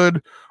feel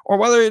good, or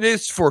whether it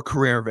is for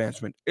career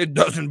advancement, it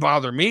doesn't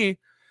bother me.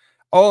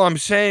 All I'm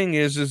saying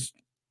is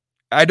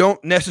I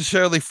don't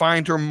necessarily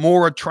find her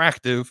more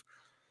attractive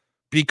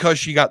because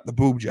she got the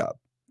boob job,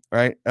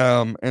 right?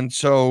 And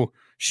so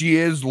she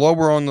is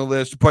lower on the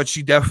list, but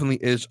she definitely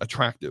is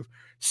attractive.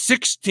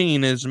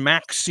 16 is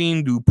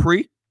Maxine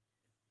Dupree.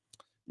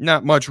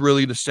 Not much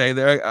really to say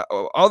there,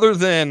 other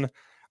than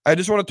I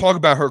just want to talk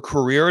about her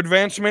career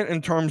advancement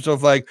in terms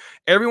of, like,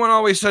 everyone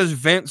always says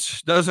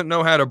Vince doesn't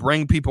know how to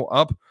bring people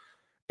up,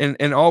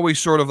 and always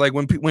sort of like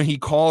when he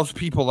calls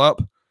people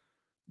up,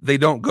 they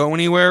don't go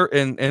anywhere.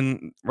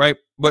 And right,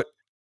 but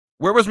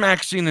where was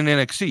Maxine in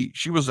NXT?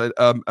 She was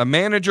a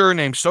manager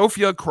named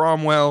Sophia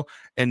Cromwell,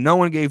 and no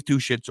one gave two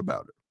shits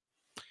about her.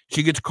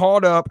 She gets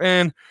called up,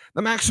 and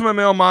the Maximum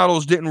Male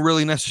models didn't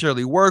really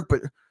necessarily work,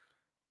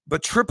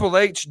 but Triple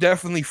H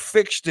definitely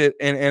fixed it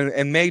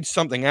and made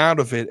something out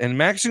of it. And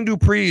Maxine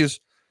Dupree is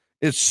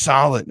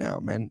solid now,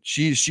 man.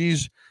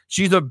 She's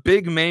a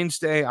big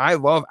mainstay. I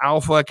love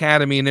Alpha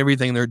Academy and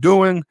everything they're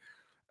doing.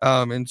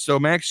 And so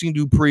Maxine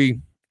Dupree,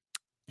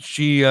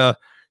 she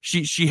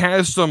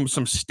has some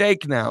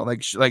stake now.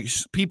 Like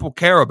people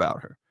care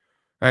about her,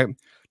 right?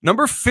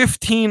 Number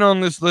 15 on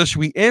this list,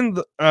 we end.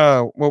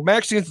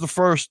 Maxine's the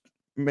first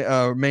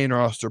main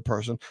roster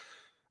person.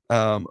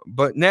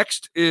 But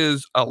next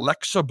is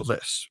Alexa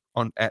Bliss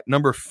at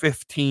number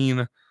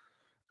 15.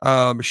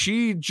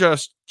 She's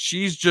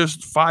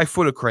just 5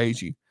 foot of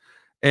crazy.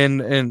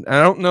 And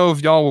I don't know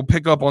if y'all will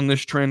pick up on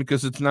this trend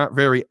because it's not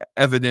very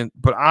evident,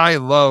 but I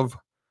love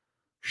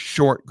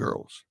short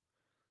girls.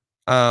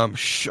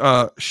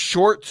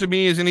 Short to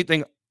me is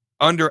anything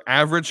under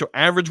average. So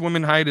average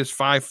women height is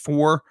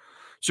 5'4".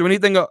 So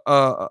anything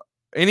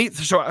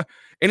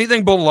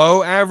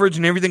below average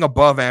and everything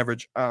above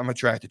average, I'm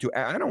attracted to.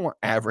 I don't want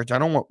average. I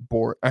don't want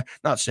boring. I'm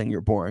not saying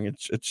you're boring.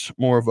 It's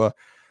more of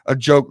a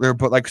joke there,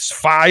 but like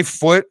 5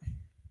 foot,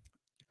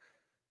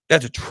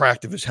 that's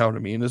attractive as hell to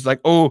me. And it's like,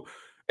 oh,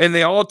 and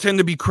they all tend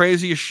to be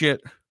crazy as shit.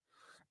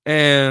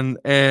 And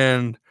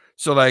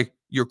so, like,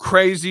 you're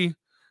crazy,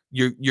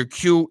 you're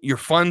cute, you're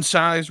fun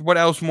size. What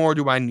else more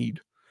do I need?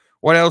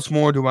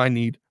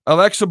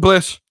 Alexa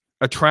Bliss,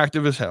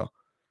 attractive as hell.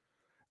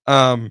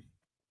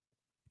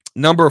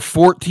 Number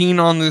 14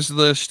 on this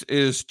list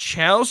is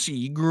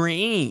Chelsea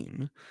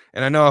Green.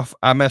 And I know if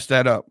I messed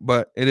that up,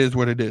 but it is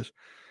what it is.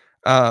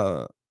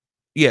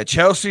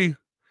 Chelsea,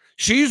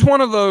 she's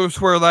one of those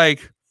where,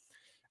 like,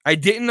 I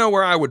didn't know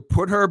where I would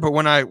put her, but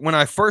when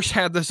I first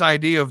had this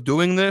idea of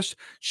doing this,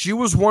 she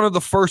was one of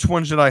the first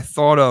ones that I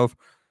thought of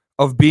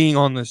being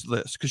on this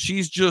list, because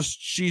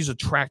she's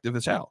attractive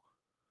as hell.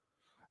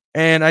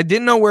 And I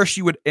didn't know where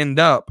she would end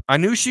up. I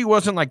knew she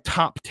wasn't like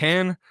top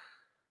 10,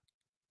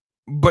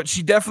 but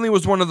she definitely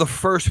was one of the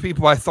first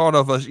people I thought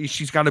of as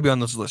she's got to be on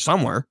this list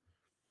somewhere,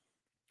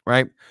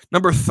 right?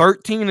 Number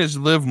 13 is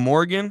Liv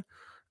Morgan.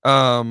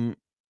 And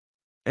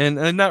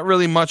not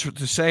really much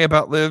to say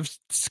about Liv.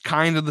 It's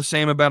kind of the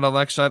same about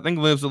Alexa. I think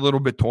Liv's a little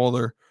bit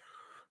taller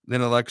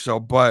than Alexa,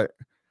 but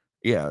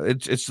yeah,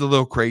 it's a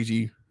little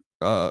crazy.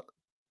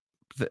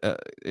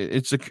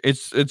 It's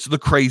the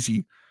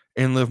crazy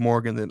in Liv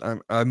Morgan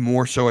that I'm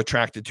more so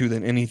attracted to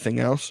than anything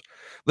else.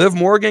 Liv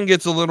Morgan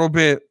gets a little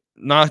bit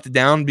knocked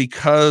down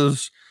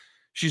because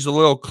she's a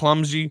little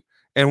clumsy,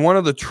 and one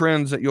of the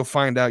trends that you'll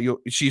find out,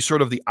 she's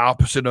sort of the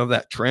opposite of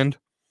that trend.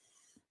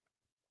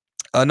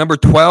 Number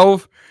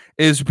 12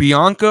 is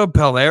Bianca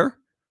Belair.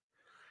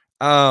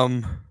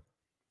 I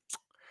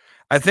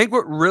think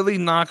what really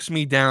knocks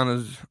me down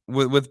is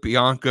with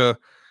Bianca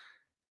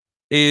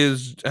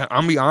is,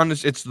 I'll be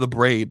honest, it's the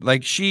braid.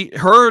 Like,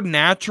 her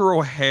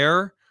natural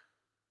hair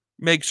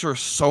makes her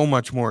so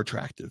much more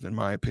attractive, in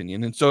my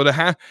opinion. And so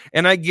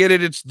and I get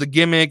it, it's the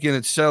gimmick and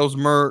it sells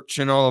merch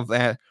and all of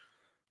that.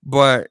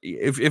 But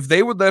if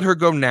they would let her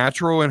go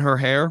natural in her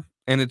hair,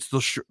 and it's the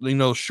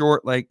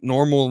short, like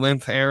normal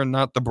length hair and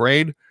not the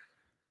braid,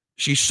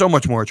 she's so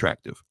much more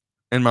attractive.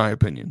 in my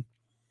opinion.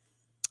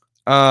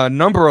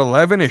 Number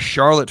 11 is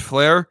Charlotte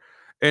Flair.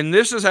 And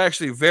this is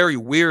actually very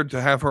weird to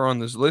have her on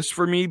this list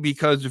for me,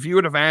 because if you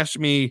would have asked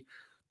me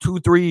 2,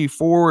 3,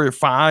 4, or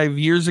 5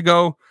 years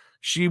ago,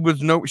 she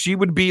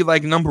would be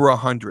like number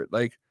 100.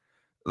 Like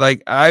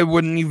I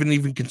wouldn't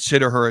even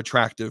consider her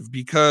attractive,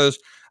 because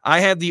I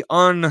had the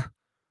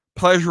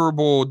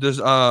unpleasurable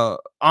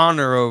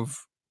honor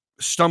of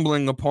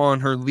stumbling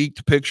upon her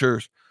leaked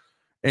pictures,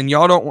 and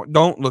y'all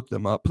don't look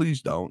them up.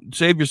 Please don't.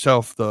 Save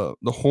yourself the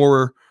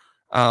horror.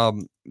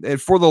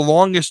 And for the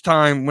longest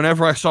time,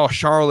 whenever I saw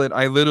Charlotte,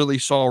 I literally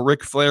saw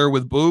Ric Flair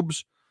with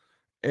boobs,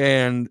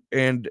 and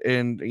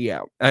yeah,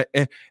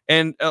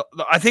 and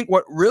I think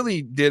what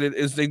really did it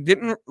is they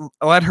didn't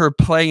let her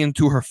play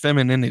into her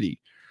femininity,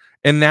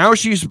 and now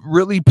she's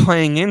really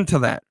playing into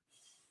that,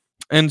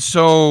 and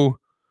so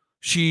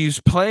she's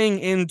playing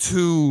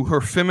into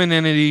her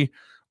femininity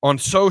on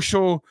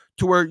social,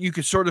 to where you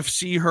could sort of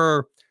see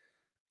her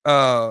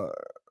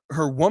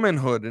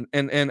womanhood,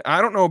 and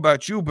I don't know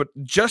about you, but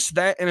just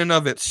that in and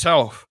of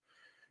itself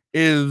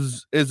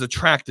is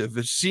attractive.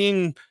 Is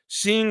seeing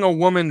a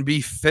woman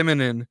be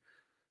feminine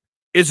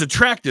is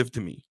attractive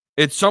to me.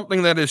 It's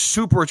something that is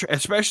super,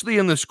 especially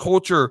in this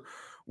culture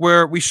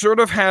where we sort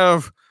of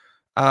have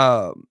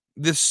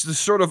this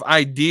sort of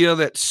idea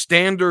that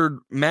standard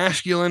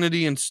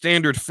masculinity and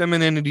standard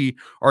femininity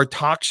are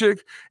toxic,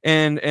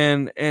 and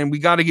we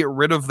got to get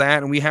rid of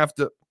that, and we have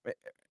to.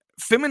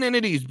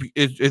 Femininity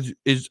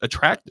is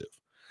attractive.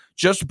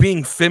 Just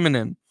being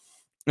feminine,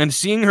 and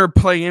seeing her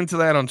play into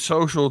that on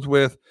socials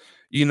with,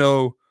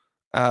 the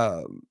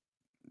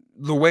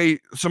way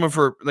some of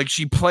her, like,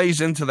 she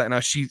plays into that. Now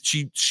she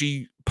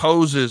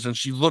poses and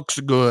she looks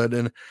good,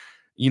 and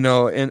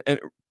and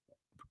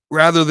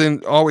rather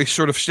than always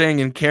sort of staying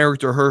in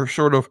character, her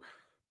sort of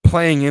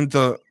playing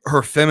into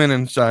her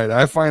feminine side,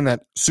 I find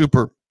that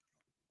super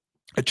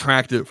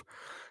attractive.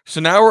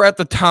 So now we're at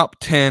the top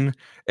 10,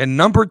 and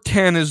number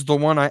 10 is the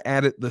one I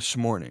added this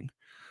morning.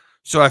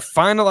 So I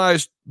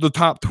finalized the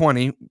top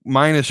 20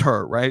 minus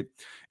her, right?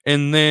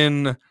 And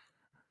then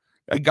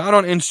I got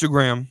on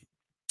Instagram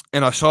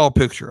and I saw a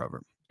picture of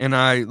her, and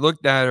I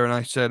looked at her and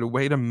I said,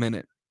 wait a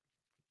minute.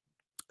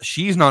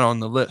 She's not on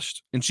the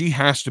list, and she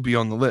has to be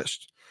on the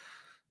list,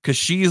 because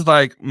she's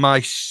like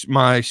my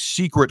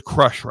secret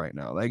crush right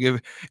now.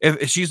 Like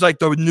if she's like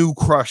the new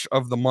crush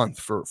of the month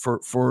for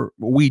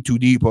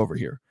WETOODEEP over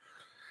here.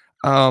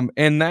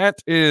 And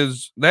that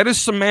is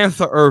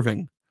Samantha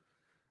Irving,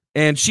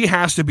 and she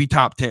has to be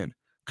top 10,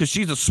 because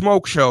she's a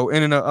smoke show.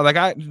 And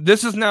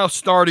this is now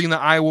starting the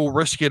I will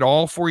risk it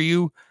all for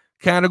you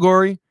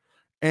category.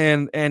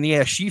 And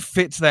yeah, she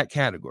fits that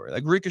category.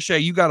 Like, Ricochet,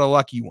 you got a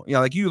lucky one. Yeah,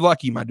 like, you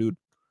lucky, my dude.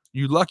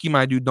 You lucky,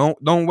 my dude.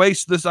 Don't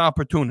waste this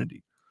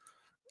opportunity.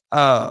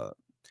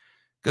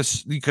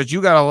 Because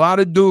you got a lot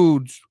of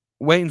dudes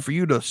waiting for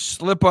you to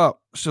slip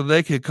up so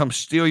they could come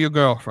steal your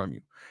girl from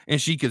you. And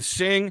she could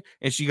sing,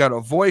 and she got a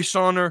voice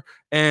on her,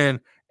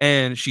 and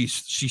she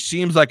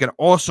seems like an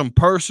awesome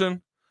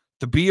person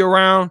to be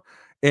around,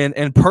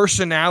 and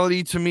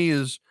personality to me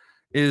is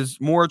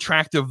more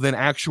attractive than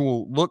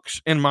actual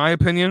looks, in my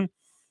opinion.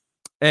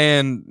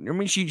 And I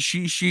mean, she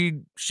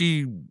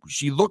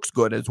looks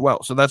good as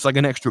well, so that's like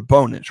an extra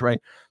bonus, right?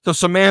 So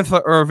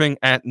Samantha Irving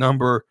at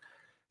number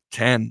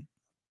 10.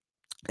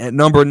 At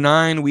number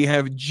 9, we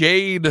have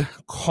Jade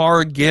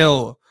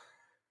Cargill.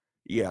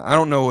 Yeah, I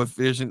don't know if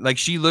there's, like,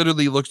 she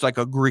literally looks like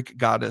a Greek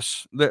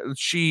goddess.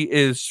 She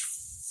is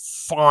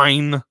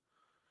fine.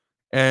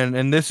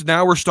 And this,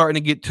 now we're starting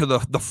to get to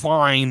the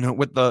fine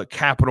with the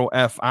capital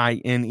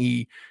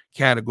FINE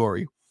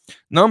category.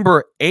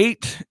 Number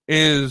 8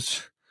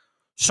 is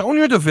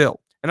Sonya Deville.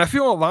 And I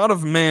feel a lot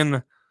of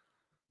men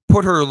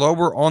put her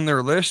lower on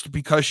their list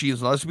because she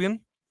is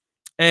lesbian.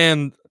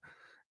 And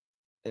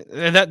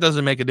that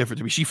doesn't make a difference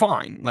to me. She's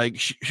fine.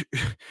 Like,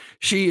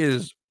 she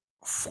is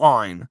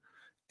fine.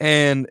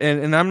 And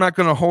I'm not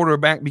going to hold her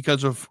back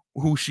because of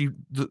who she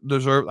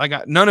deserves.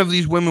 None of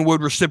these women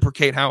would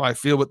reciprocate how I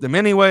feel with them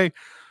anyway.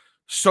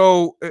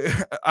 So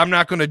I'm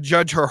not going to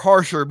judge her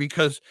harsher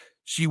because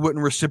she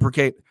wouldn't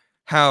reciprocate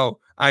how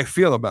I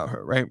feel about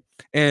her, right?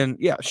 And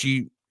yeah,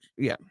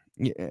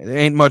 there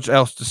ain't much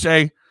else to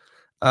say.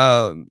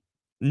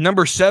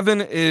 Number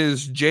 7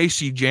 is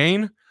JC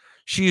Jane.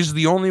 She's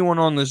the only one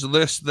on this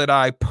list that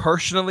I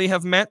personally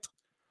have met.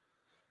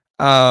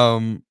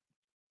 When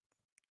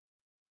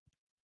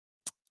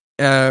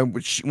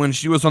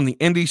she was on the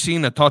indie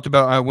scene,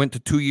 I went to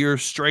 2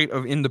 years straight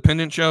of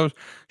independent shows.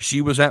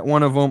 She was at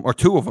one of them, or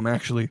 2 of them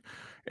actually.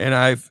 And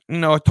I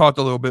talked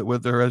a little bit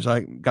with her as I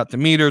got to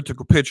meet her,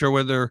 took a picture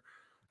with her,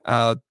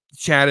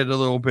 chatted a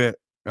little bit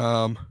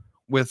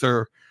with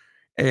her.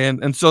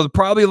 And so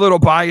probably a little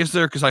biased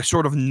there because I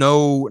sort of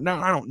know,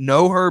 I don't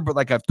know her, but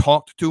like I've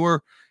talked to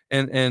her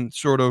and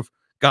sort of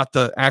got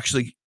to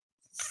actually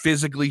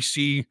physically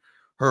see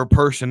her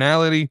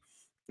personality.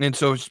 And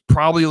so it's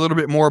probably a little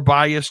bit more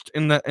biased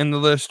in the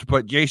list,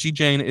 but JC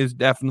Jane is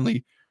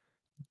definitely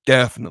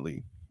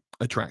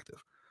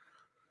attractive.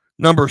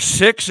 Number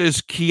 6 is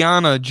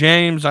Kiana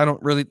James. I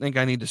don't really think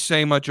I need to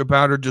say much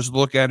about her. Just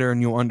look at her and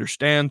you'll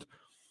understand.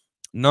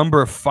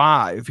 Number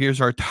 5,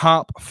 here's our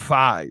top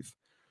 5.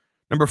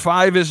 Number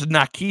 5 is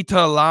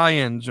Nikita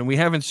Lyons, and we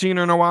haven't seen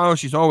her in a while.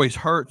 She's always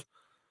hurt.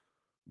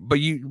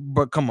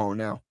 But come on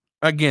now.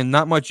 Again,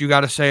 not much you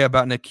got to say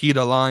about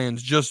Nikita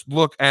Lyons. Just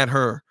look at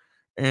her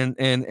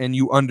and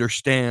you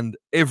understand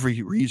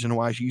every reason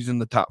why she's in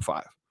the top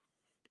 5.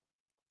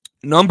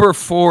 Number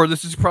 4,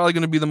 this is probably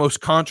going to be the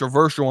most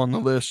controversial on the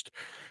list,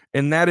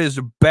 and that is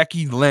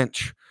Becky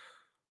Lynch.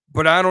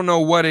 But I don't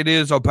know what it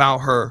is about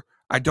her.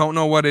 I don't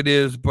know what it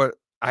is, but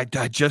I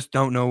just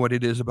don't know what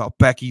it is about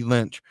Becky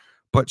Lynch.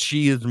 But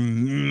she is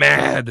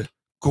mad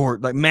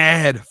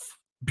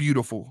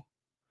beautiful,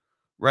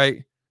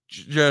 right?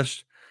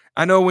 Just,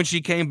 I know when she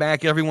came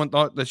back, everyone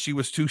thought that she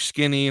was too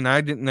skinny, and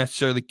I didn't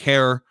necessarily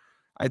care.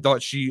 I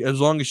thought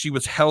as long as she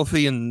was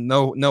healthy and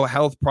no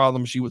health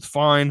problems, she was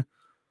fine.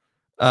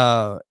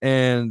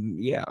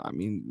 And yeah, I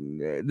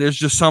mean, there's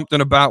just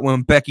something about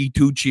when Becky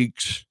Two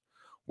Cheeks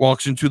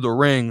walks into the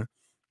ring,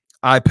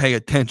 I pay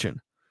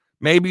attention.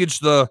 Maybe it's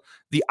the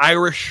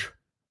Irish.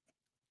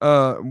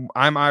 I'm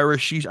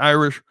Irish. She's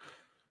Irish.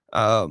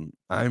 I'm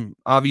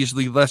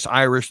obviously less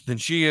Irish than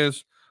she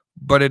is,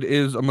 but it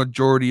is a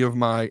majority of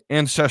my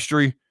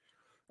ancestry.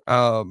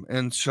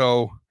 And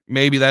so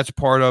maybe that's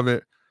part of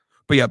it.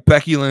 But yeah,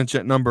 Becky Lynch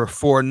at number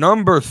 4.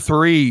 Number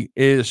 3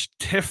 is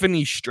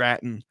Tiffany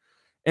Stratton.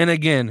 And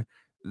again,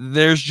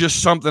 there's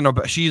just something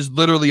about, she's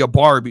literally a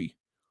Barbie,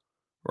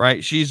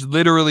 right? She's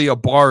literally a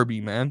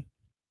Barbie, man.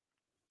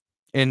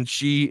 And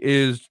she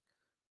is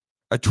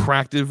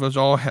attractive as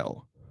all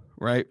hell,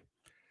 right?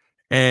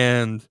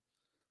 And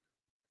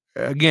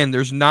again,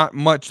 there's not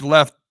much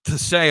left to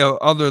say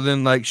other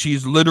than like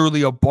she's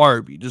literally a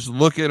Barbie. Just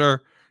look at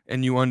her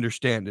and you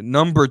understand it.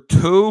 Number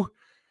 2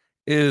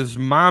 is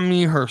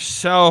mommy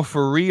herself,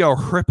 Rhea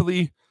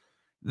Ripley.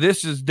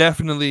 This is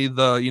definitely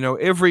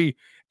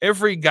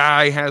every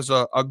guy has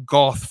a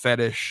goth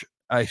fetish.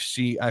 I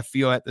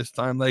feel at this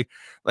time, like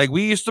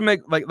we used to make,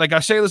 like I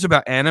say this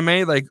about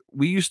anime, like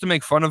we used to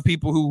make fun of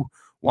people who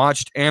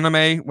watched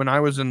anime when I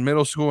was in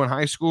middle school and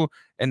high school,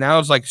 and now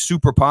it's like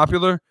super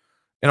popular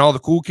and all the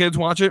cool kids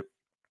watch it.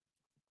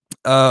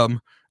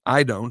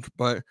 I don't,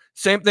 but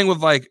same thing with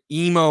like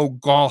emo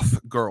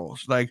goth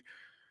girls. Like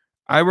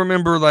I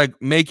remember like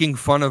making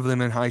fun of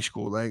them in high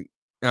school, like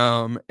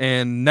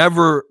and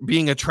never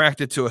being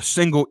attracted to a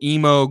single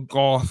emo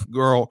goth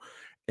girl.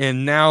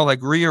 And now like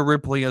Rhea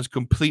Ripley has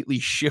completely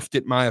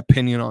shifted my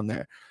opinion on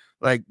that.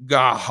 Like,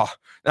 God,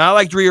 now, I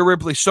liked Rhea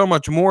Ripley so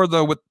much more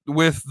though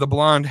with the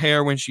blonde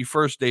hair when she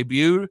first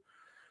debuted.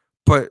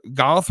 But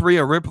goth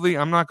Rhea Ripley,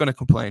 I'm not going to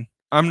complain.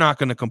 I'm not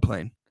going to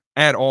complain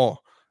at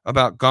all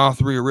about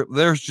goth Rhea Ripley.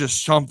 There's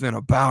just something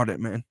about it,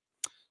 man.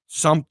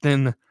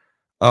 Something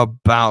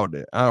about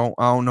it. I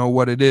don't know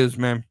what it is,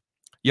 man.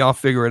 Y'all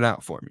figure it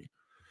out for me.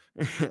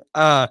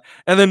 And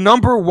then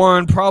number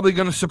 1, probably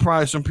going to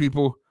surprise some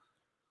people.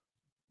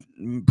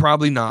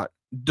 Probably not.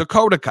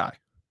 Dakota Kai,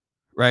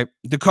 right?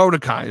 Dakota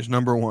Kai is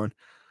number 1.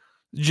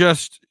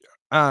 Just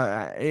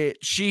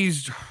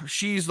she's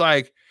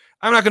like,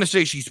 I'm not going to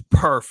say she's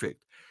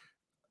perfect,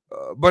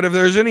 but if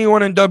there's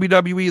anyone in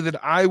WWE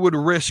that I would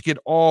risk it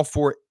all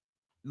for,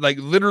 like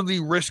literally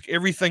risk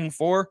everything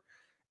for,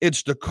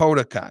 it's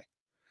Dakota Kai.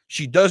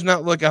 She does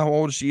not look how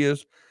old she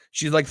is.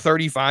 She's like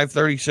 35,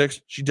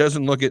 36. She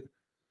doesn't look it.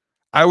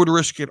 I would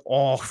risk it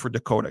all for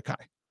Dakota Kai.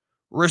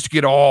 Risk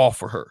it all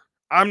for her.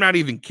 I'm not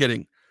even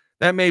kidding.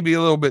 That may be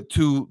a little bit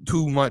too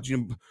much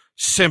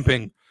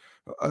simping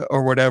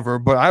or whatever,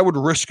 but I would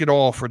risk it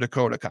all for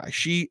Dakota Kai.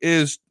 She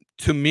is,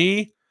 to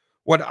me,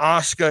 what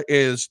Asuka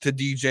is to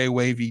DJ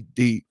Wavy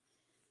D.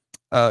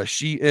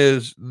 She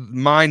is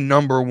my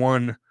number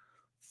 1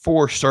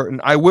 for certain.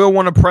 I will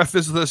want to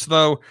preface this,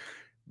 though.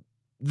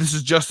 This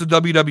is just a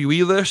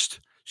WWE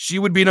list. She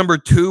would be number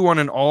 2 on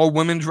an all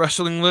women's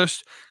wrestling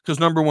list because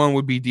number 1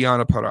 would be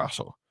Deonna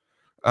Purrazzo.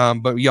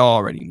 But y'all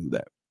already knew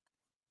that.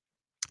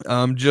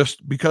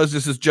 Just because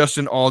this is just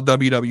an all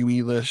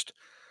WWE list,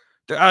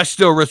 I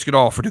still risk it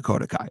all for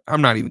Dakota Kai.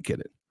 I'm not even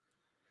kidding.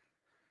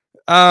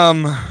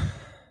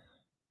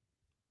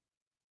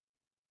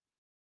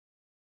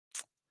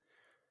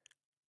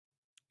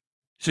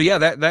 So yeah,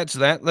 that's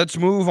that. Let's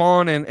move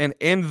on and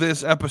end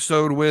this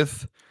episode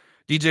with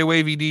DJ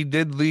Wavy D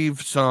did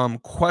leave some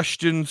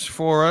questions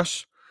for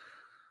us.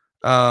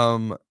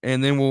 And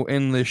then we'll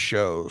end this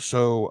show.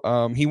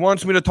 So he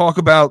wants me to talk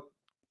about,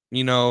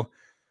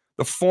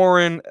 the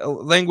foreign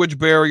language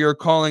barrier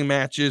calling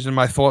matches and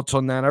my thoughts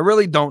on that. I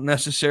really don't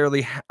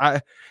necessarily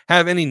have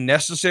any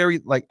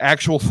necessary like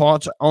actual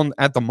thoughts on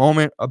at the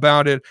moment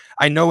about it.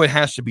 I know it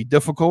has to be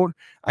difficult.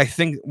 I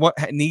think what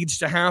needs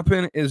to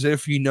happen is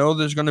if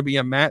there's going to be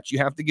a match, you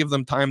have to give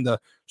them time to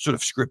sort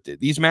of script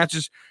it. These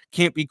matches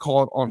can't be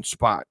called on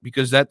spot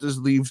because that just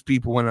leaves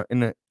people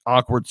in an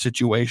awkward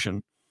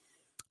situation.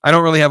 I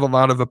don't really have a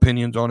lot of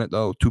opinions on it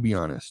though, to be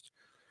honest.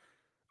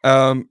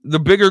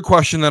 The bigger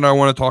question that I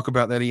want to talk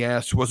about that he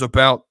asked was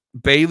about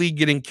Bayley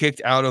getting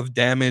kicked out of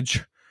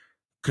Damage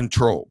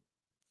Control.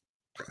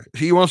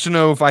 He wants to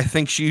know if I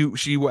think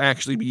she will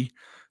actually be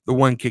the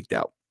one kicked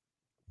out.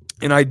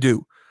 And I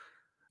do.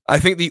 I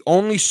think the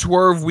only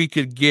swerve we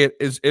could get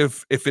is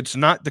if it's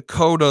not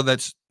Dakota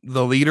that's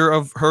the leader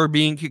of her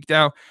being kicked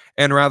out,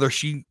 and rather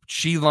she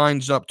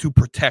lines up to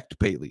protect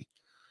Bayley.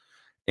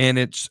 And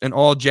it's an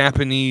all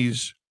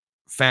Japanese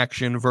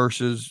faction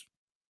versus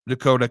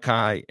Dakota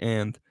Kai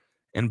and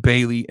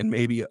Bayley and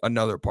maybe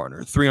another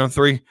partner,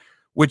 3-on-3,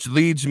 which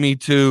leads me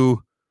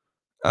to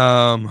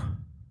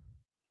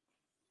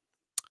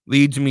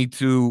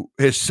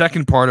his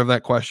second part of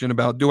that question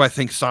about, do I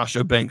think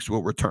Sasha Banks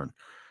will return?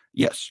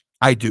 Yes,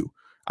 I do.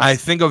 I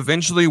think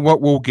eventually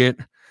what we'll get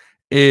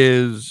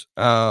is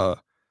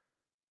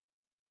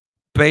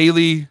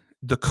Bayley,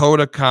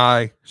 Dakota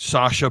Kai,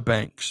 Sasha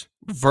Banks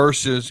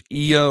versus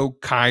Io,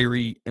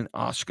 Kairi, and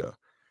Asuka.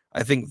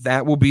 I think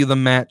that will be the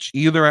match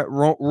either at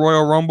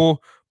Royal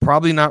Rumble,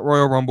 probably not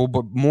Royal Rumble,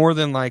 but more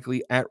than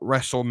likely at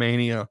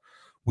WrestleMania.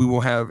 We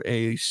will have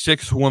a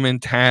 6-woman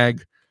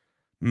tag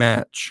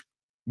match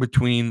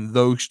between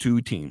those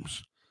two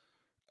teams.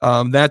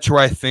 That's where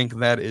I think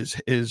that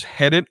is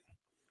headed.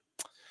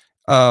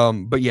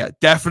 But yeah,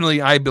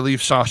 definitely I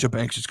believe Sasha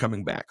Banks is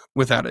coming back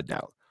without a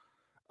doubt.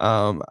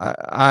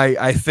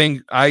 I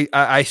think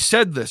I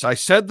said this. I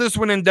said this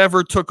when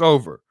Endeavor took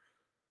over.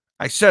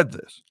 I said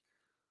this.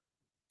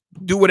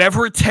 Do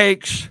whatever it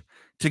takes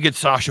to get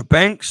Sasha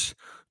Banks.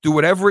 Do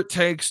whatever it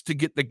takes to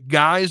get the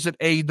guys that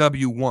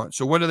AEW want.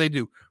 So what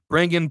do?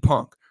 Bring in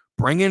Punk.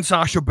 Bring in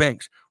Sasha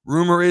Banks.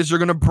 Rumor is they're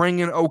going to bring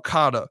in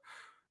Okada.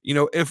 You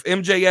know, if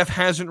MJF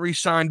hasn't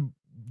re-signed,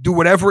 do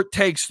whatever it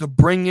takes to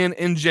bring in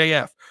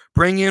MJF.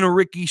 Bring in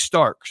Ricky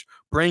Starks.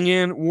 Bring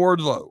in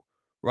Wardlow,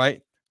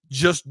 right?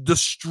 Just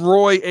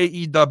destroy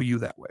AEW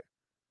that way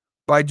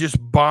by just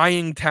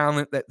buying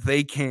talent that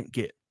they can't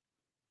get.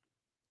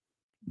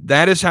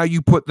 That is how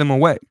you put them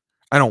away.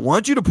 I don't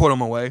want you to put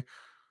them away.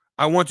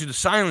 I want you to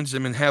silence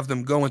them and have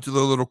them go into the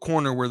little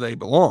corner where they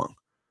belong,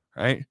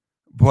 right?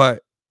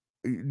 But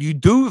you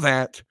do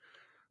that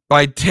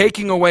by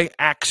taking away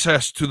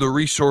access to the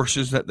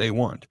resources that they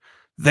want.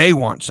 They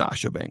want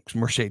Sasha Banks,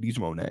 Mercedes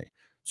Moné.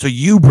 So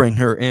you bring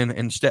her in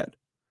instead,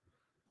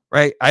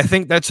 right? I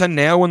think that's a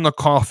nail in the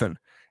coffin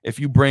if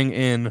you bring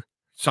in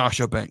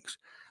Sasha Banks.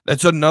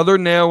 That's another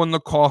nail in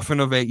the coffin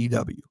of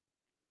AEW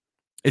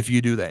if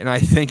you do that. And I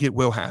think it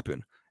will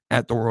happen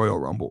at the Royal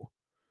Rumble.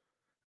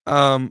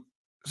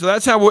 So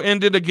that's how we'll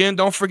end it. Again,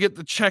 don't forget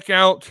to check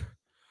out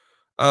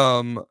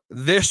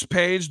this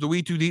page, the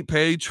WETOODEEP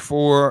page,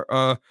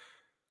 for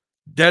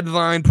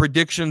deadline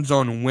predictions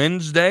on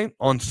Wednesday.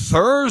 On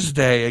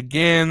Thursday,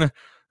 again,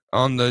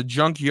 on the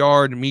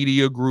Junkyard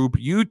Media Group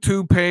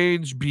YouTube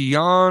page,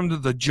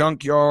 Beyond the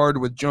Junkyard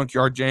with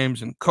Junkyard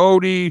James and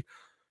Cody,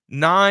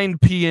 9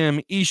 p.m.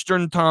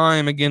 Eastern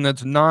Time. Again,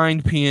 that's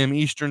 9 p.m.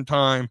 Eastern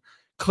Time.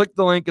 Click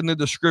the link in the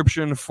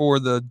description for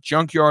the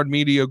Junkyard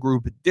Media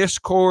Group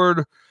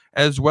Discord,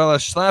 as well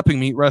as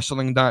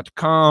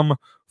slappingmeatwrestling.com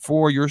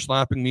for your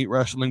Slapping Meat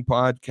Wrestling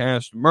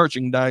podcast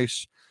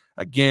merchandise.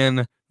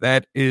 Again,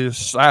 that is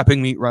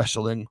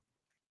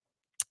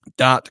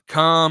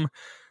slappingmeatwrestling.com.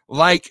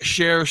 Like,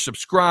 share,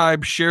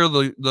 subscribe, share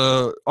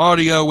the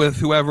audio with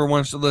whoever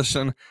wants to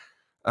listen.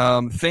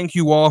 Thank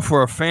you all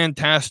for a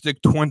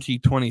fantastic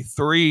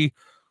 2023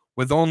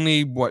 with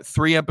only,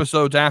 3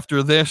 episodes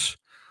after this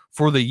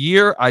for the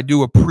year. I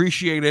do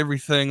appreciate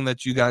everything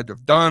that you guys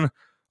have done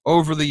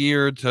over the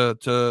year to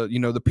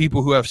the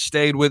people who have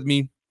stayed with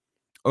me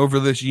over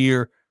this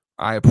year.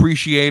 I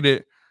appreciate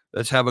it.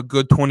 Let's have a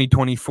good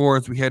 2024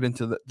 as we head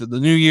into the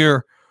new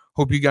year.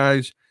 Hope you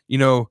guys,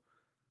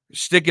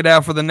 stick it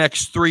out for the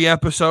next 3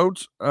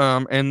 episodes,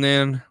 and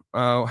then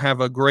have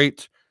a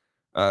great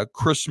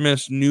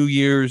Christmas, New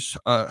Year's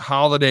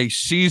holiday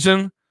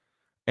season.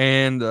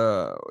 And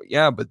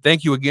but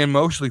thank you again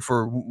mostly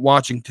for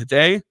watching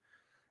today.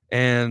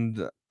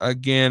 And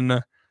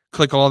again,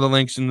 click all the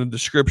links in the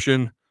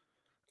description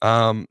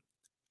to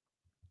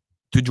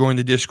join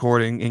the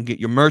Discord and get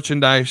your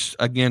merchandise.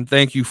 Again,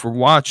 thank you for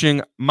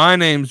watching. My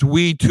name's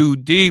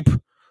WETOODEEP.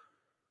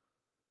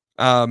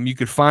 You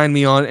can find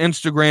me on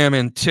Instagram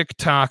and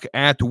TikTok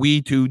at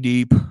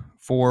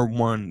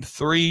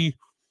WETOODEEP413.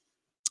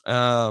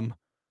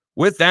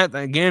 With that,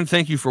 again,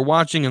 thank you for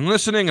watching and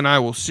listening, and I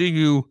will see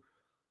you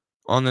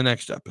on the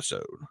next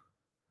episode.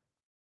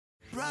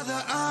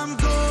 Brother, I'm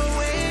going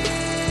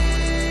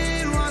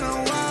run a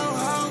wild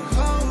Hulk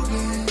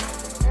Hogan.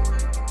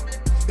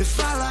 If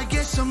I like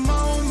get some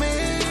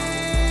moment,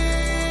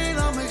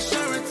 I'll make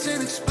sure it's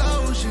an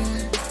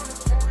explosion.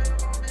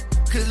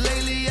 'Cause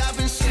lately I've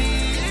been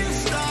seeing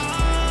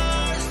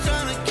stars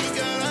trying to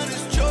kick out of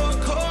this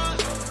chokehold,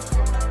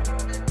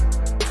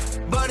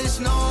 but it's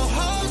no